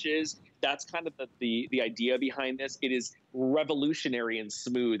needle stitch is, that's kind of the idea behind this. It is revolutionary and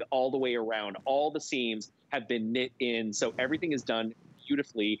smooth all the way around. All the seams have been knit in, so everything is done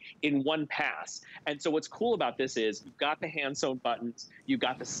beautifully in one pass. And so what's cool about this is you've got the hand-sewn buttons, you've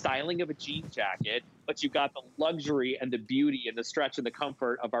got the styling of a jean jacket, but you've got the luxury and the beauty and the stretch and the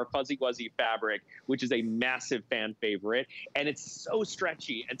comfort of our Fuzzy Wuzzy fabric, which is a massive fan favorite. And it's so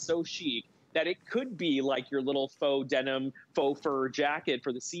stretchy and so chic that it could be like your little faux denim, faux fur jacket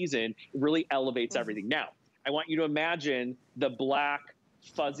for the season. It really elevates everything. Now, I want you to imagine the black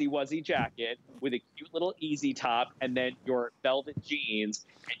Fuzzy Wuzzy jacket with a cute little easy top and then your velvet jeans,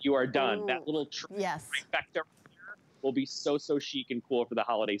 and you are done. Ooh, that little trifecta will be so chic and cool for the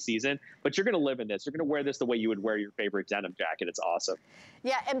holiday season. But you're going to live in this. You're going to wear this the way you would wear your favorite denim jacket. It's awesome.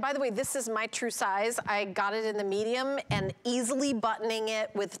 Yeah, and by the way, this is my true size. I got it in the medium and easily buttoning it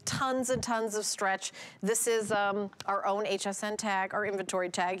with tons and tons of stretch. This is our own HSN tag, our inventory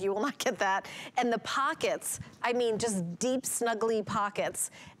tag. You will not get that. And the pockets, I mean, just deep, snuggly pockets.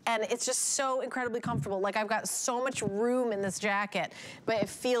 And it's just so incredibly comfortable. Like, I've got so much room in this jacket, but it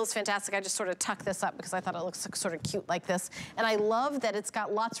feels fantastic. I just sort of tuck this up because I thought it looks sort of cute like this. And I love that it's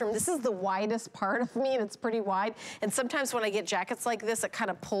got lots of room. This is the widest part of me, and it's pretty wide. And sometimes when I get jackets like this, it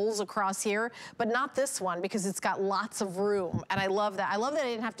kind of pulls across here, but not this one because it's got lots of room. And I love that. I love that I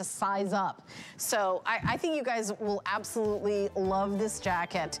didn't have to size up. So I think you guys will absolutely love this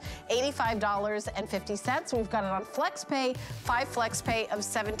jacket. $85.50. We've got it on FlexPay, 5 FlexPay of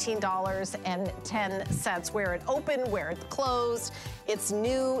 $17.10. Wear it open, wear it closed. It's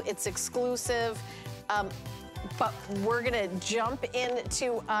new, it's exclusive. But we're gonna jump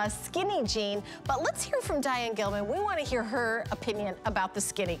into skinny jean. But let's hear from Diane Gilman. We wanna hear her opinion about the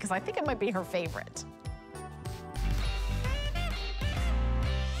skinny because I think it might be her favorite.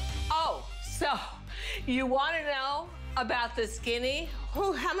 Oh, so you wanna know about the skinny?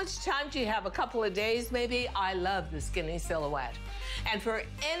 Ooh, how much time do you have? A couple of days maybe? I love the skinny silhouette. And for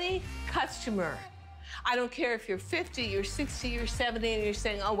any customer, I don't care if you're 50, you're 60, you're 70, and you're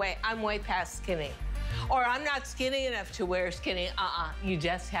saying, oh wait, I'm way past skinny. Or I'm not skinny enough to wear skinny. You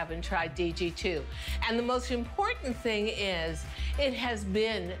just haven't tried DG2. And the most important thing is it has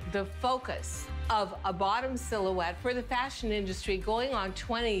been the focus of a bottom silhouette for the fashion industry going on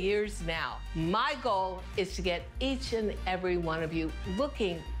 20 years now. My goal is to get each and every one of you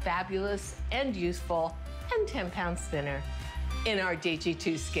looking fabulous and useful and 10 pounds thinner in our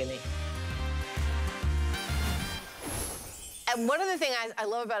DG2 skinny. And one of the things I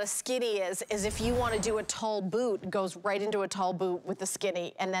love about a skinny is if you want to do a tall boot, it goes right into a tall boot with the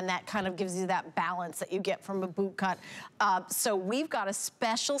skinny, and then that kind of gives you that balance that you get from a boot cut. So we've got a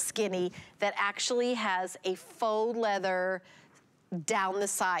special skinny that actually has a faux leather down the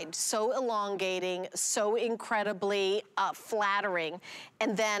side, so elongating, so incredibly flattering,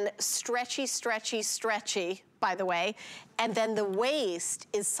 and then stretchy, stretchy, stretchy, by the way. And then the waist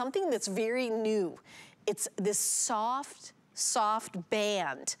is something that's very new. It's this soft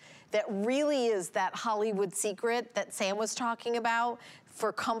band that really is that Hollywood secret that Sam was talking about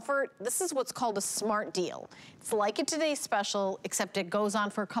for comfort. This is what's called a smart deal. It's like a Today's Special, except it goes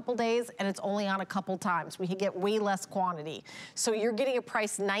on for a couple days and it's only on a couple times. We can get way less quantity. So you're getting a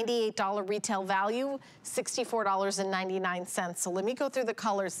price $98 retail value, $64.99. So let me go through the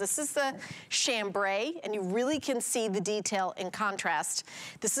colors. This is the chambray, and you really can see the detail in contrast.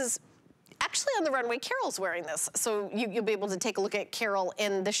 This is actually on the runway, Carol's wearing this. So you'll be able to take a look at Carol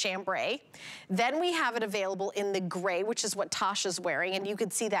in the chambray. Then we have it available in the gray, which is what Tasha's wearing. And you can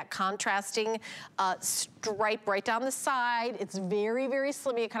see that contrasting stripe right down the side. It's very, very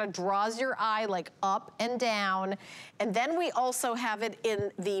slim. It kind of draws your eye like up and down. And then we also have it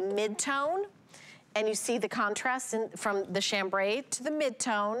in the mid-tone. And you see the contrast from the chambray to the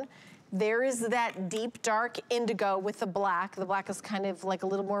mid-tone. There is that deep dark indigo with the black. The black is kind of like a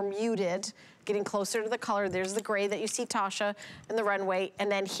little more muted, getting closer to the color. There's the gray that you see Tasha in the runway.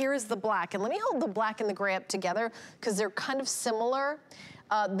 And then here is the black. And let me hold the black and the gray up together because they're kind of similar.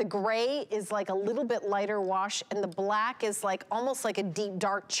 The gray is like a little bit lighter wash, and the black is like almost like a deep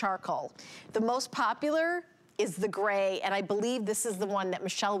dark charcoal. The most popular is the gray, and I believe this is the one that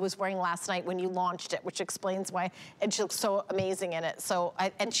Michelle was wearing last night when you launched it, which explains why, and she looks so amazing in it. So,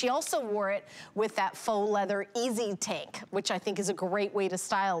 and she also wore it with that faux leather easy tank, which I think is a great way to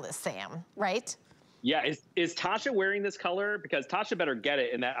style this, Sam, right? Yeah, is Tasha wearing this color? Because Tasha better get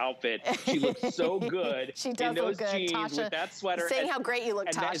it in that outfit. She looks so good she does in those look good, jeans Tasha, with that sweater. Saying how great you look,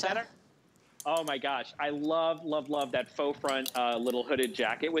 Tasha. Oh my gosh, I love, love, love that faux front little hooded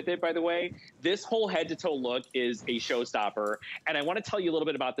jacket with it, by the way. This whole head to toe look is a showstopper. And I wanna tell you a little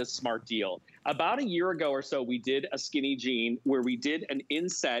bit about this smart deal. About a year ago or so, we did a skinny jean where we did an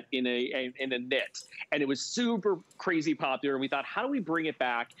inset in a knit. And it was super crazy popular. And we thought, how do we bring it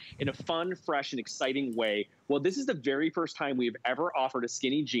back in a fun, fresh, and exciting way? Well, this is the very first time we've ever offered a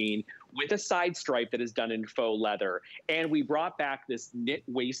skinny jean with a side stripe that is done in faux leather. And we brought back this knit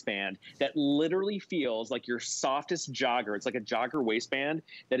waistband that literally feels like your softest jogger. It's like a jogger waistband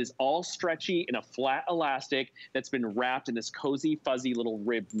that is all stretchy in a flat elastic that's been wrapped in this cozy, fuzzy little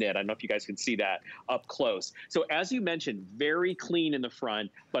rib knit. I don't know if you guys can see that up close. So as you mentioned, very clean in the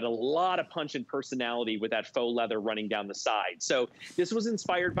front, but a lot of punch and personality with that faux leather running down the side. So this was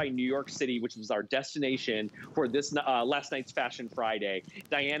inspired by New York City, which was our destination for this last night's Fashion Friday.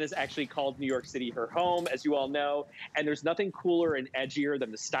 Diane has actually called New York City her home, as you all know, and there's nothing cooler and edgier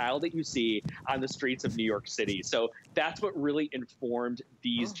than the style that you see on the streets of New York City. So that's what really informed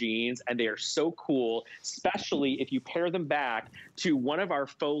these jeans, and they are so cool, especially if you pair them back to one of our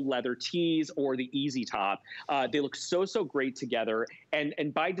faux leather tees or the Easy Top. They look so, so great together,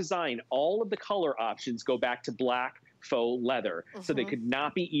 and by design, all of the color options go back to black faux leather. So they could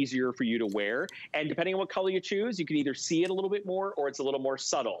not be easier for you to wear. And depending on what color you choose, you can either see it a little bit more or it's a little more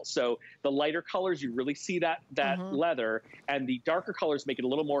subtle. So the lighter colors, you really see that leather, and the darker colors make it a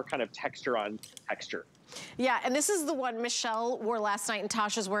little more kind of texture on texture. Yeah, and this is the one Michelle wore last night and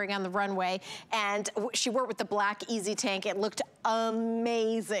Tasha's wearing on the runway, and she wore it with the black Easy Tank. It looked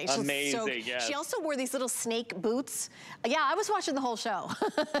amazing. Amazing, yes. She also wore these little snake boots. Yeah, I was watching the whole show.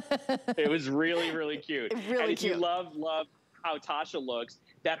 It was really, really cute. Really and if cute. you love how Tasha looks,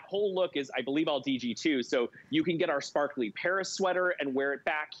 that whole look is, I believe, all DG too. So you can get our sparkly Paris sweater and wear it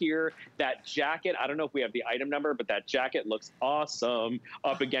back here. That jacket, I don't know if we have the item number, but that jacket looks awesome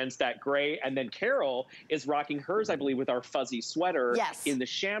up against that gray. And then Carol is rocking hers, I believe, with our fuzzy sweater in the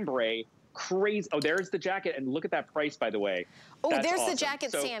chambray. Crazy. Oh, there's the jacket. And look at that price, by the way. Oh, That's there's awesome. the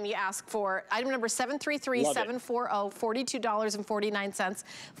jacket, so, Sam, you asked for. Item number 733-740, $42.49.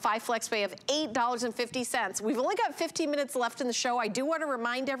 5 flex pay of $8.50. We've only got 15 minutes left in the show. I do want to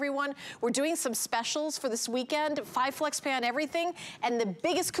remind everyone, we're doing some specials for this weekend. 5 flex pay on everything, and the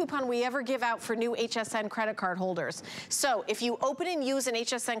biggest coupon we ever give out for new HSN credit card holders. So if you open and use an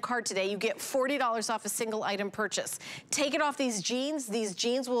HSN card today, you get $40 off a single item purchase. Take it off these jeans. These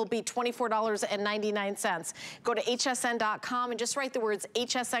jeans will be $24.99. Go to hsn.com and just write the words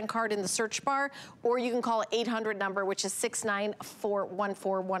HSN card in the search bar, or you can call 800 number, which is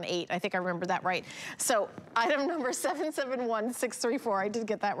 694-1418. I think I remember that right. So item number 771634, I did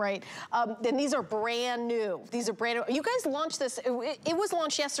get that right. Then these are brand new. These are brand new. You guys launched this, it was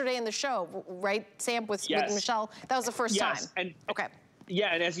launched yesterday in the show, right, Sam, with Michelle? That was the first time. And okay.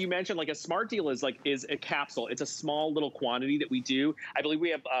 Yeah, and as you mentioned, like a smart deal is a capsule. It's a small little quantity that we do. I believe we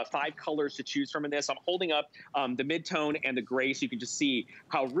have 5 colors to choose from in this. I'm holding up the mid-tone and the gray so you can just see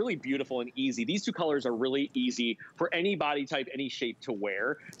how really beautiful and easy. These 2 colors are really easy for any body type, any shape to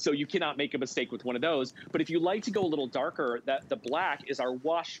wear. So you cannot make a mistake with one of those. But if you like to go a little darker, the black is our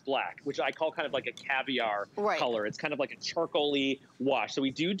wash black, which I call kind of like a caviar color. It's kind of like a charcoal-y wash. So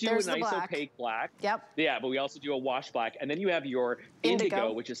we do a nice opaque black. Yep. Yeah, but we also do a wash black. And then you have your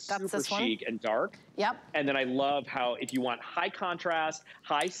indigo, which is super chic and dark. Yep. And then I love how if you want high contrast,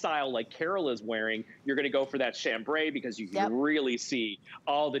 high style like Carol is wearing, you're going to go for that chambray because you can really see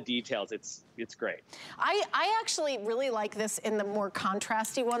all the details. It's great. I actually really like this in the more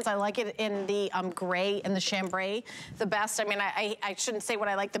contrasty ones. I like it in the gray and the chambray the best. I mean, I shouldn't say what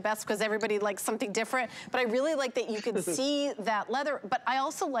I like the best because everybody likes something different, but I really like that you can see that leather, but I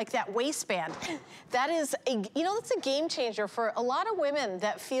also like that waistband. That is, that's a game changer for a lot of women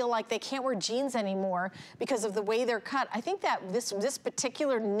that feel like they can't wear jeans anymore because of the way they're cut. I think that this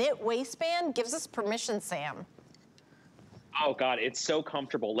particular knit waistband gives us permission, Sam. Oh God, it's so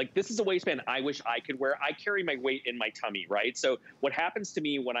comfortable. Like this is a waistband I wish I could wear. I carry my weight in my tummy, right? So what happens to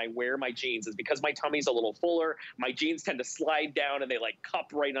me when I wear my jeans is because my tummy's a little fuller, my jeans tend to slide down and they like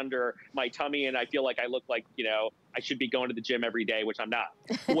cup right under my tummy. And I feel like I look like, I should be going to the gym every day, which I'm not.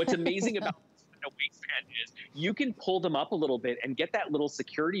 What's amazing about a waistband is you can pull them up a little bit and get that little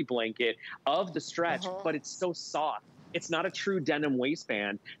security blanket of the stretch, but it's so soft. It's not a true denim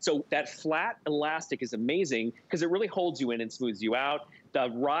waistband. So that flat elastic is amazing because it really holds you in and smooths you out. The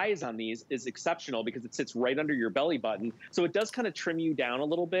rise on these is exceptional because it sits right under your belly button. So it does kind of trim you down a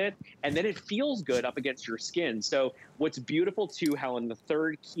little bit, and then it feels good up against your skin. So what's beautiful too, Helen, the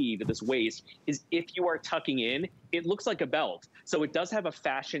third key to this waist is if you are tucking in, it looks like a belt. So it does have a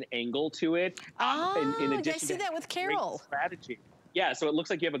fashion angle to it. In addition I see that with Carol. Strategy. Yeah, so it looks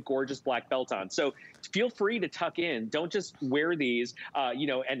like you have a gorgeous black belt on. So feel free to tuck in. Don't just wear these, you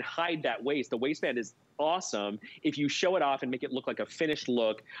know, and hide that waist. The waistband is awesome if you show it off and make it look like a finished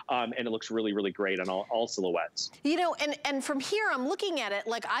look, and it looks really, really great on all silhouettes. You know, and from here, I'm looking at it,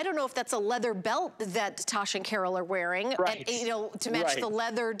 like, I don't know if that's a leather belt that Tasha and Carol are wearing, right. and, you know, to match the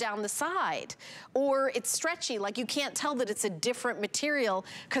leather down the side, or it's stretchy, like you can't tell that it's a different material,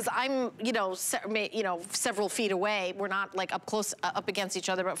 because I'm, you know, several feet away. We're not like up close, up against each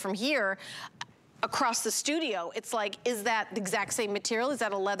other, but from here, across the studio, it's like, is that the exact same material? Is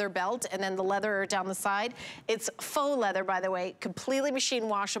that a leather belt and then the leather down the side? It's faux leather, by the way, completely machine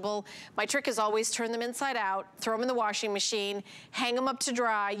washable. My trick is always turn them inside out, throw them in the washing machine, hang them up to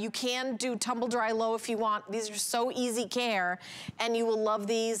dry. You can do tumble dry low if you want. These are so easy care, and you will love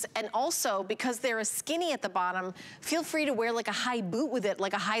these. And also, because they're a skinny at the bottom, feel free to wear like a high boot with it,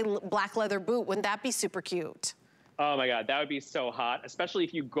 like a high black leather boot. Wouldn't that be super cute? Oh my God, that would be so hot, especially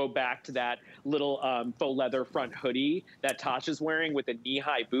if you go back to that little faux leather front hoodie that Tasha's wearing with a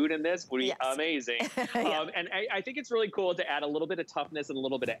knee-high boot in this would be amazing. And I think it's really cool to add a little bit of toughness and a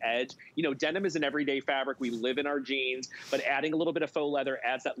little bit of edge. You know, denim is an everyday fabric. We live in our jeans, but adding a little bit of faux leather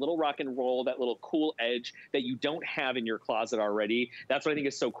adds that little rock and roll, that little cool edge that you don't have in your closet already. That's what I think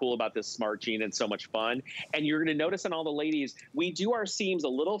is so cool about this smart jean and so much fun. And you're gonna notice on all the ladies, we do our seams a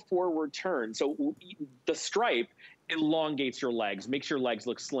little forward turn. So the stripe elongates your legs, makes your legs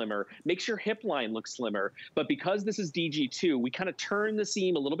look slimmer, makes your hip line look slimmer. But because this is DG2, we kind of turn the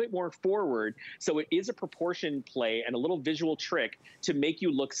seam a little bit more forward. So it is a proportion play and a little visual trick to make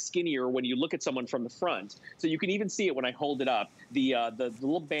you look skinnier when you look at someone from the front. So you can even see it when I hold it up. The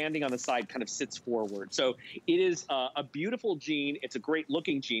little banding on the side kind of sits forward. So it is a beautiful jean. It's a great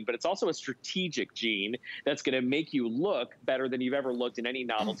looking jean, but it's also a strategic jean that's going to make you look better than you've ever looked in any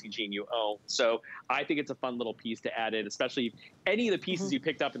novelty jean you own. So I think it's a fun little piece to add in, especially any of the pieces you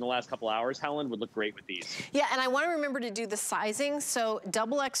picked up in the last couple hours, Helen, would look great with these. Yeah, and I want to remember to do the sizing. So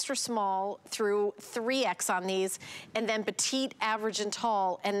double extra small through 3X on these, and then petite, average, and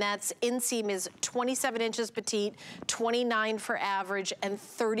tall. And that's inseam is 27 inches petite, 29 for average, and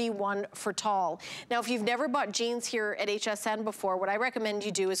 31 for tall. Now, if you've never bought jeans here at HSN before, what I recommend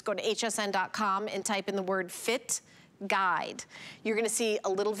you do is go to hsn.com and type in the word fit guide. You're gonna see a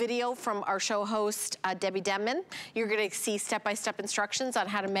little video from our show host, Debbie Denman. You're gonna see step-by-step instructions on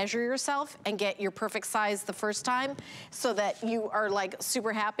how to measure yourself and get your perfect size the first time so that you are like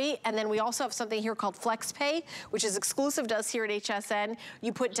super happy. And then we also have something here called FlexPay, which is exclusive to us here at HSN.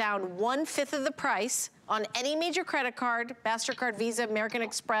 You put down 1/5 of the price on any major credit card, MasterCard, Visa, American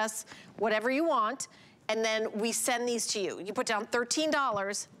Express, whatever you want, and then we send these to you. You put down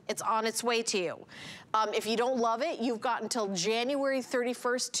 $13, it's on its way to you. If you don't love it, you've got until January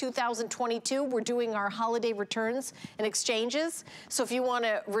 31st, 2022. We're doing our holiday returns and exchanges. So if you want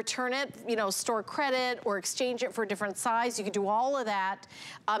to return it, you know, store credit or exchange it for a different size, you can do all of that.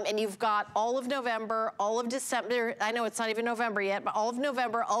 And you've got all of November, all of December. I know it's not even November yet, but all of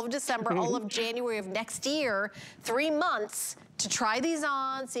November, all of December, all of January of next year, 3 months to try these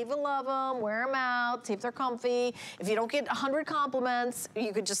on, see if you love them, wear them out, see if they're comfy. If you don't get 100 compliments,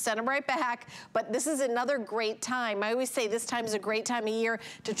 you could just send them right back. But this is another great time. I always say this time is a great time of year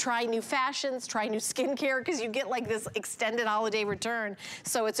to try new fashions, try new skincare, because you get like this extended holiday return.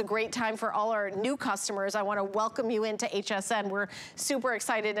 So it's a great time for all our new customers. I want to welcome you into HSN. We're super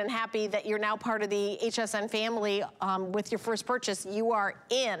excited and happy that you're now part of the HSN family with your first purchase. You are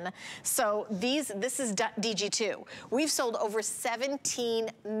in. So this is DG2. We've sold over 17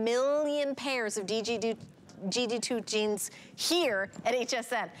 million pairs of DG2 jeans here at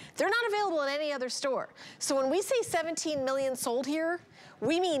HSN. They're not available in any other store. So when we say 17 million sold here,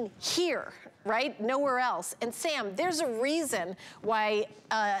 we mean here, right? Nowhere else. And Sam, there's a reason why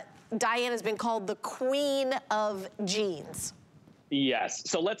Diane has been called the queen of jeans. Yes.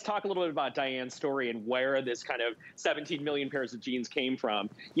 So let's talk a little bit about Diane's story and where this kind of 17 million pairs of jeans came from.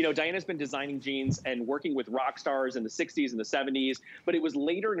 You know, Diane has been designing jeans and working with rock stars in the 60s and the 70s, but it was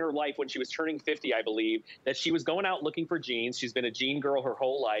later in her life when she was turning 50, I believe, that she was going out looking for jeans. She's been a jean girl her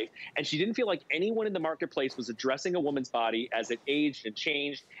whole life, and she didn't feel like anyone in the marketplace was addressing a woman's body as it aged and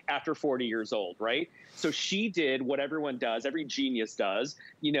changed after 40 years old, right? So she did what everyone does, every genius does.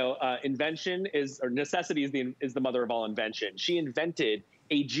 You know, invention or necessity is the mother of all invention. She invented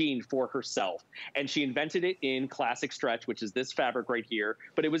a jean for herself, and she invented it in classic stretch, which is this fabric right here,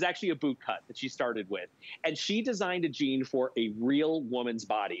 but it was actually a boot cut that she started with. And she designed a jean for a real woman's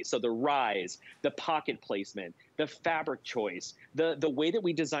body. So the rise, the pocket placement, the fabric choice, the way that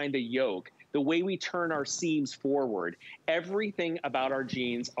we designed the yoke, the way we turn our seams forward. Everything about our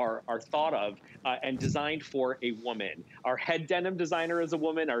jeans are thought of and designed for a woman. Our head denim designer is a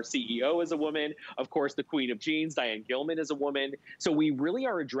woman. Our CEO is a woman. Of course, the queen of jeans, Diane Gilman, is a woman. So we really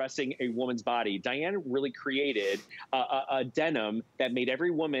are addressing a woman's body. Diane really created a denim that made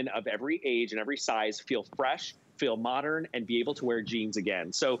every woman of every age and every size feel fresh, feel modern, and be able to wear jeans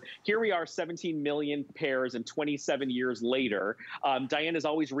again. So here we are, 17 million pairs and 27 years later. Diane is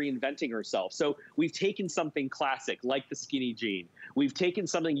always reinventing herself. So we've taken something classic like the skinny jean. We've taken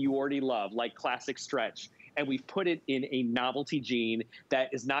something you already love like classic stretch, and we've put it in a novelty jean that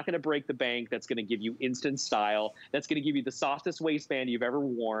is not going to break the bank, that's going to give you instant style, that's going to give you the softest waistband you've ever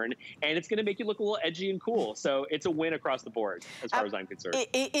worn, and it's going to make you look a little edgy and cool. So it's a win across the board, as far as I'm concerned.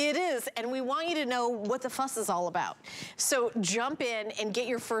 It is, and we want you to know what the fuss is all about. So jump in and get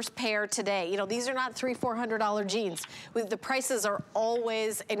your first pair today. You know, these are not $300-400 jeans. The prices are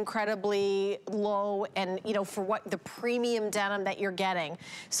always incredibly low, and you know, for what the premium denim that you're getting.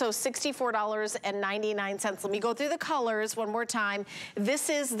 So $64.99. Let me go through the colors one more time.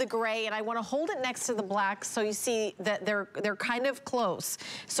 This is the gray, and I want to hold it next to the black so you see that they're kind of close.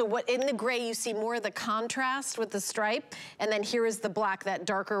 So what in the gray you see more of the contrast with the stripe, and then here is the black, that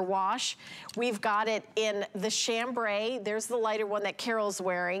darker wash. We've got it in the chambray. There's the lighter one that Carol's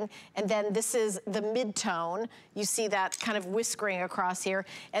wearing, and then this is the mid-tone. You see that kind of whiskering across here.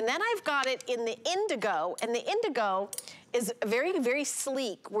 And then I've got it in the indigo, and the indigo is very, very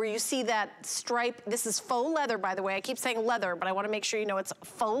sleek, where you see that stripe. This is faux leather, by the way. I keep saying leather, but I wanna make sure you know it's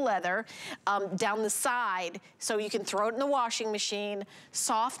faux leather down the side, so you can throw it in the washing machine.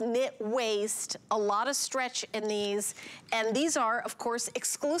 Soft knit waist, a lot of stretch in these, and these are, of course,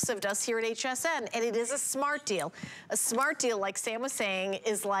 exclusive to us here at HSN, and it is a smart deal. A smart deal, like Sam was saying,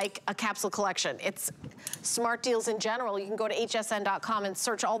 is like a capsule collection. It's smart deals in general. You can go to hsn.com and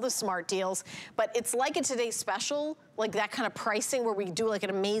search all the smart deals, but it's like a today's special, like that kind of pricing where we do like an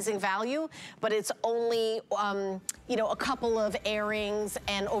amazing value, but it's only, you know, a couple of airings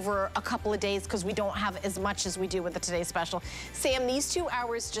and over a couple of days because we don't have as much as we do with the Today Special. Sam, these 2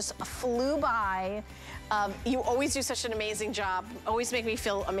 hours just flew by. You always do such an amazing job. Always make me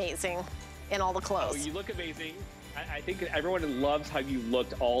feel amazing in all the clothes. Oh, you look amazing. I think everyone loves how you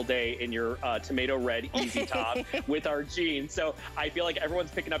looked all day in your tomato red easy top with our jeans. So I feel like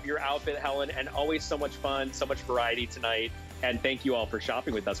everyone's picking up your outfit, Helen, and always so much fun, so much variety tonight. And thank you all for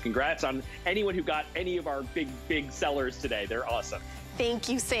shopping with us. Congrats on anyone who got any of our big sellers today. They're awesome. Thank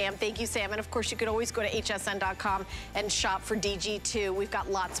you, Sam. Thank you, Sam. And of course, you can always go to hsn.com and shop for DG2. We've got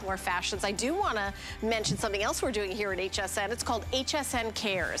lots more fashions. I do want to mention something else we're doing here at HSN. It's called HSN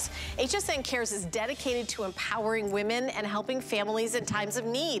Cares. HSN Cares is dedicated to empowering women and helping families in times of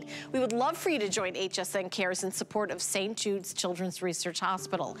need. We would love for you to join HSN Cares in support of St. Jude's Children's Research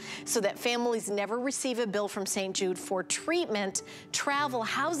Hospital so that families never receive a bill from St. Jude for treatment, travel,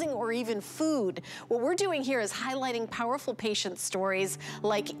 housing, or even food. What we're doing here is highlighting powerful patient stories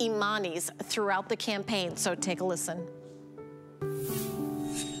like Imani's throughout the campaign. So take a listen.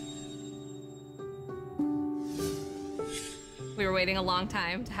 We were waiting a long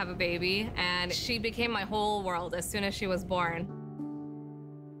time to have a baby, and she became my whole world as soon as she was born.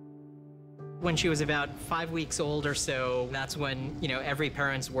 When she was about 5 weeks old or so, that's when, you know, every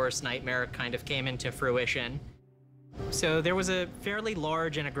parent's worst nightmare kind of came into fruition. So there was a fairly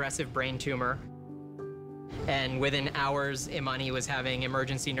large and aggressive brain tumor. And within hours, Imani was having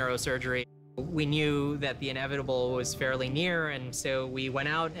emergency neurosurgery. We knew that the inevitable was fairly near, and so we went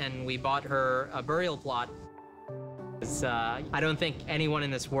out and we bought her a burial plot. I don't think anyone in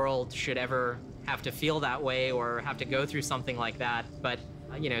this world should ever have to feel that way or have to go through something like that, but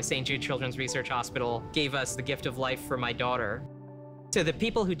you know, St. Jude Children's Research Hospital gave us the gift of life for my daughter. So the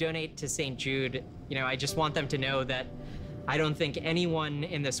people who donate to St. Jude, you know, I just want them to know that I don't think anyone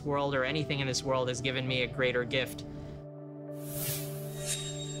in this world or anything in this world has given me a greater gift.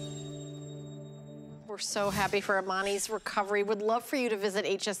 We're so happy for Imani's recovery. Would love for you to visit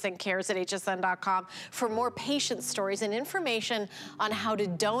HSN Cares at hsn.com for more patient stories and information on how to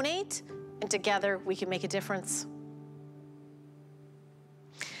donate, and together we can make a difference.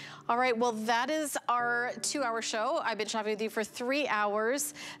 All right, well, that is our 2-hour show. I've been shopping with you for 3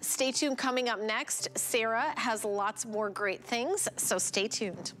 hours. Stay tuned. Coming up next, Sarah has lots more great things, so stay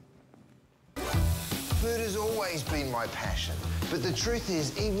tuned. Food has always been my passion, but the truth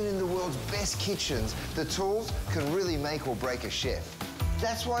is, even in the world's best kitchens, the tools can really make or break a chef.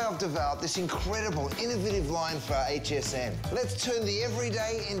 That's why I've developed this incredible, innovative line for HSN. Let's turn the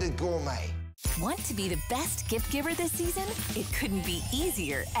everyday into gourmet. Want to be the best gift giver this season? It couldn't be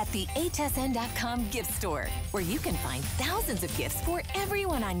easier at the hsn.com gift store, where you can find thousands of gifts for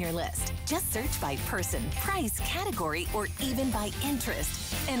everyone on your list. Just search by person, price, category, or even by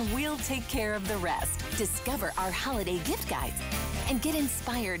interest, and we'll take care of the rest. Discover our holiday gift guides and get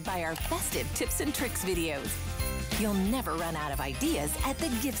inspired by our festive tips and tricks videos. You'll never run out of ideas at the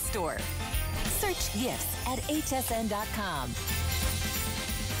gift store. Search gifts at hsn.com.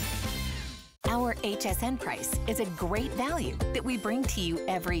 Our HSN price is a great value that we bring to you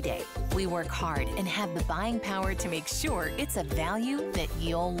every day. We work hard and have the buying power to make sure it's a value that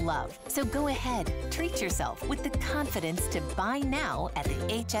you'll love. So go ahead, treat yourself with the confidence to buy now at the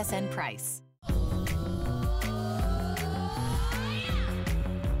HSN price.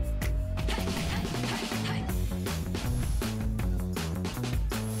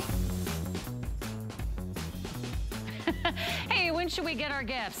 Hey, when should we get our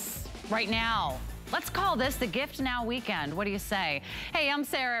gifts? Right now. Let's call this the Gift Now Weekend. What do you say? Hey, I'm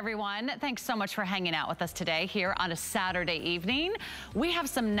Sarah, everyone. Thanks so much for hanging out with us today here on a Saturday evening. We have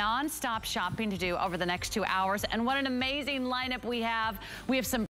some non-stop shopping to do over the next 2 hours, and what an amazing lineup we have. We have some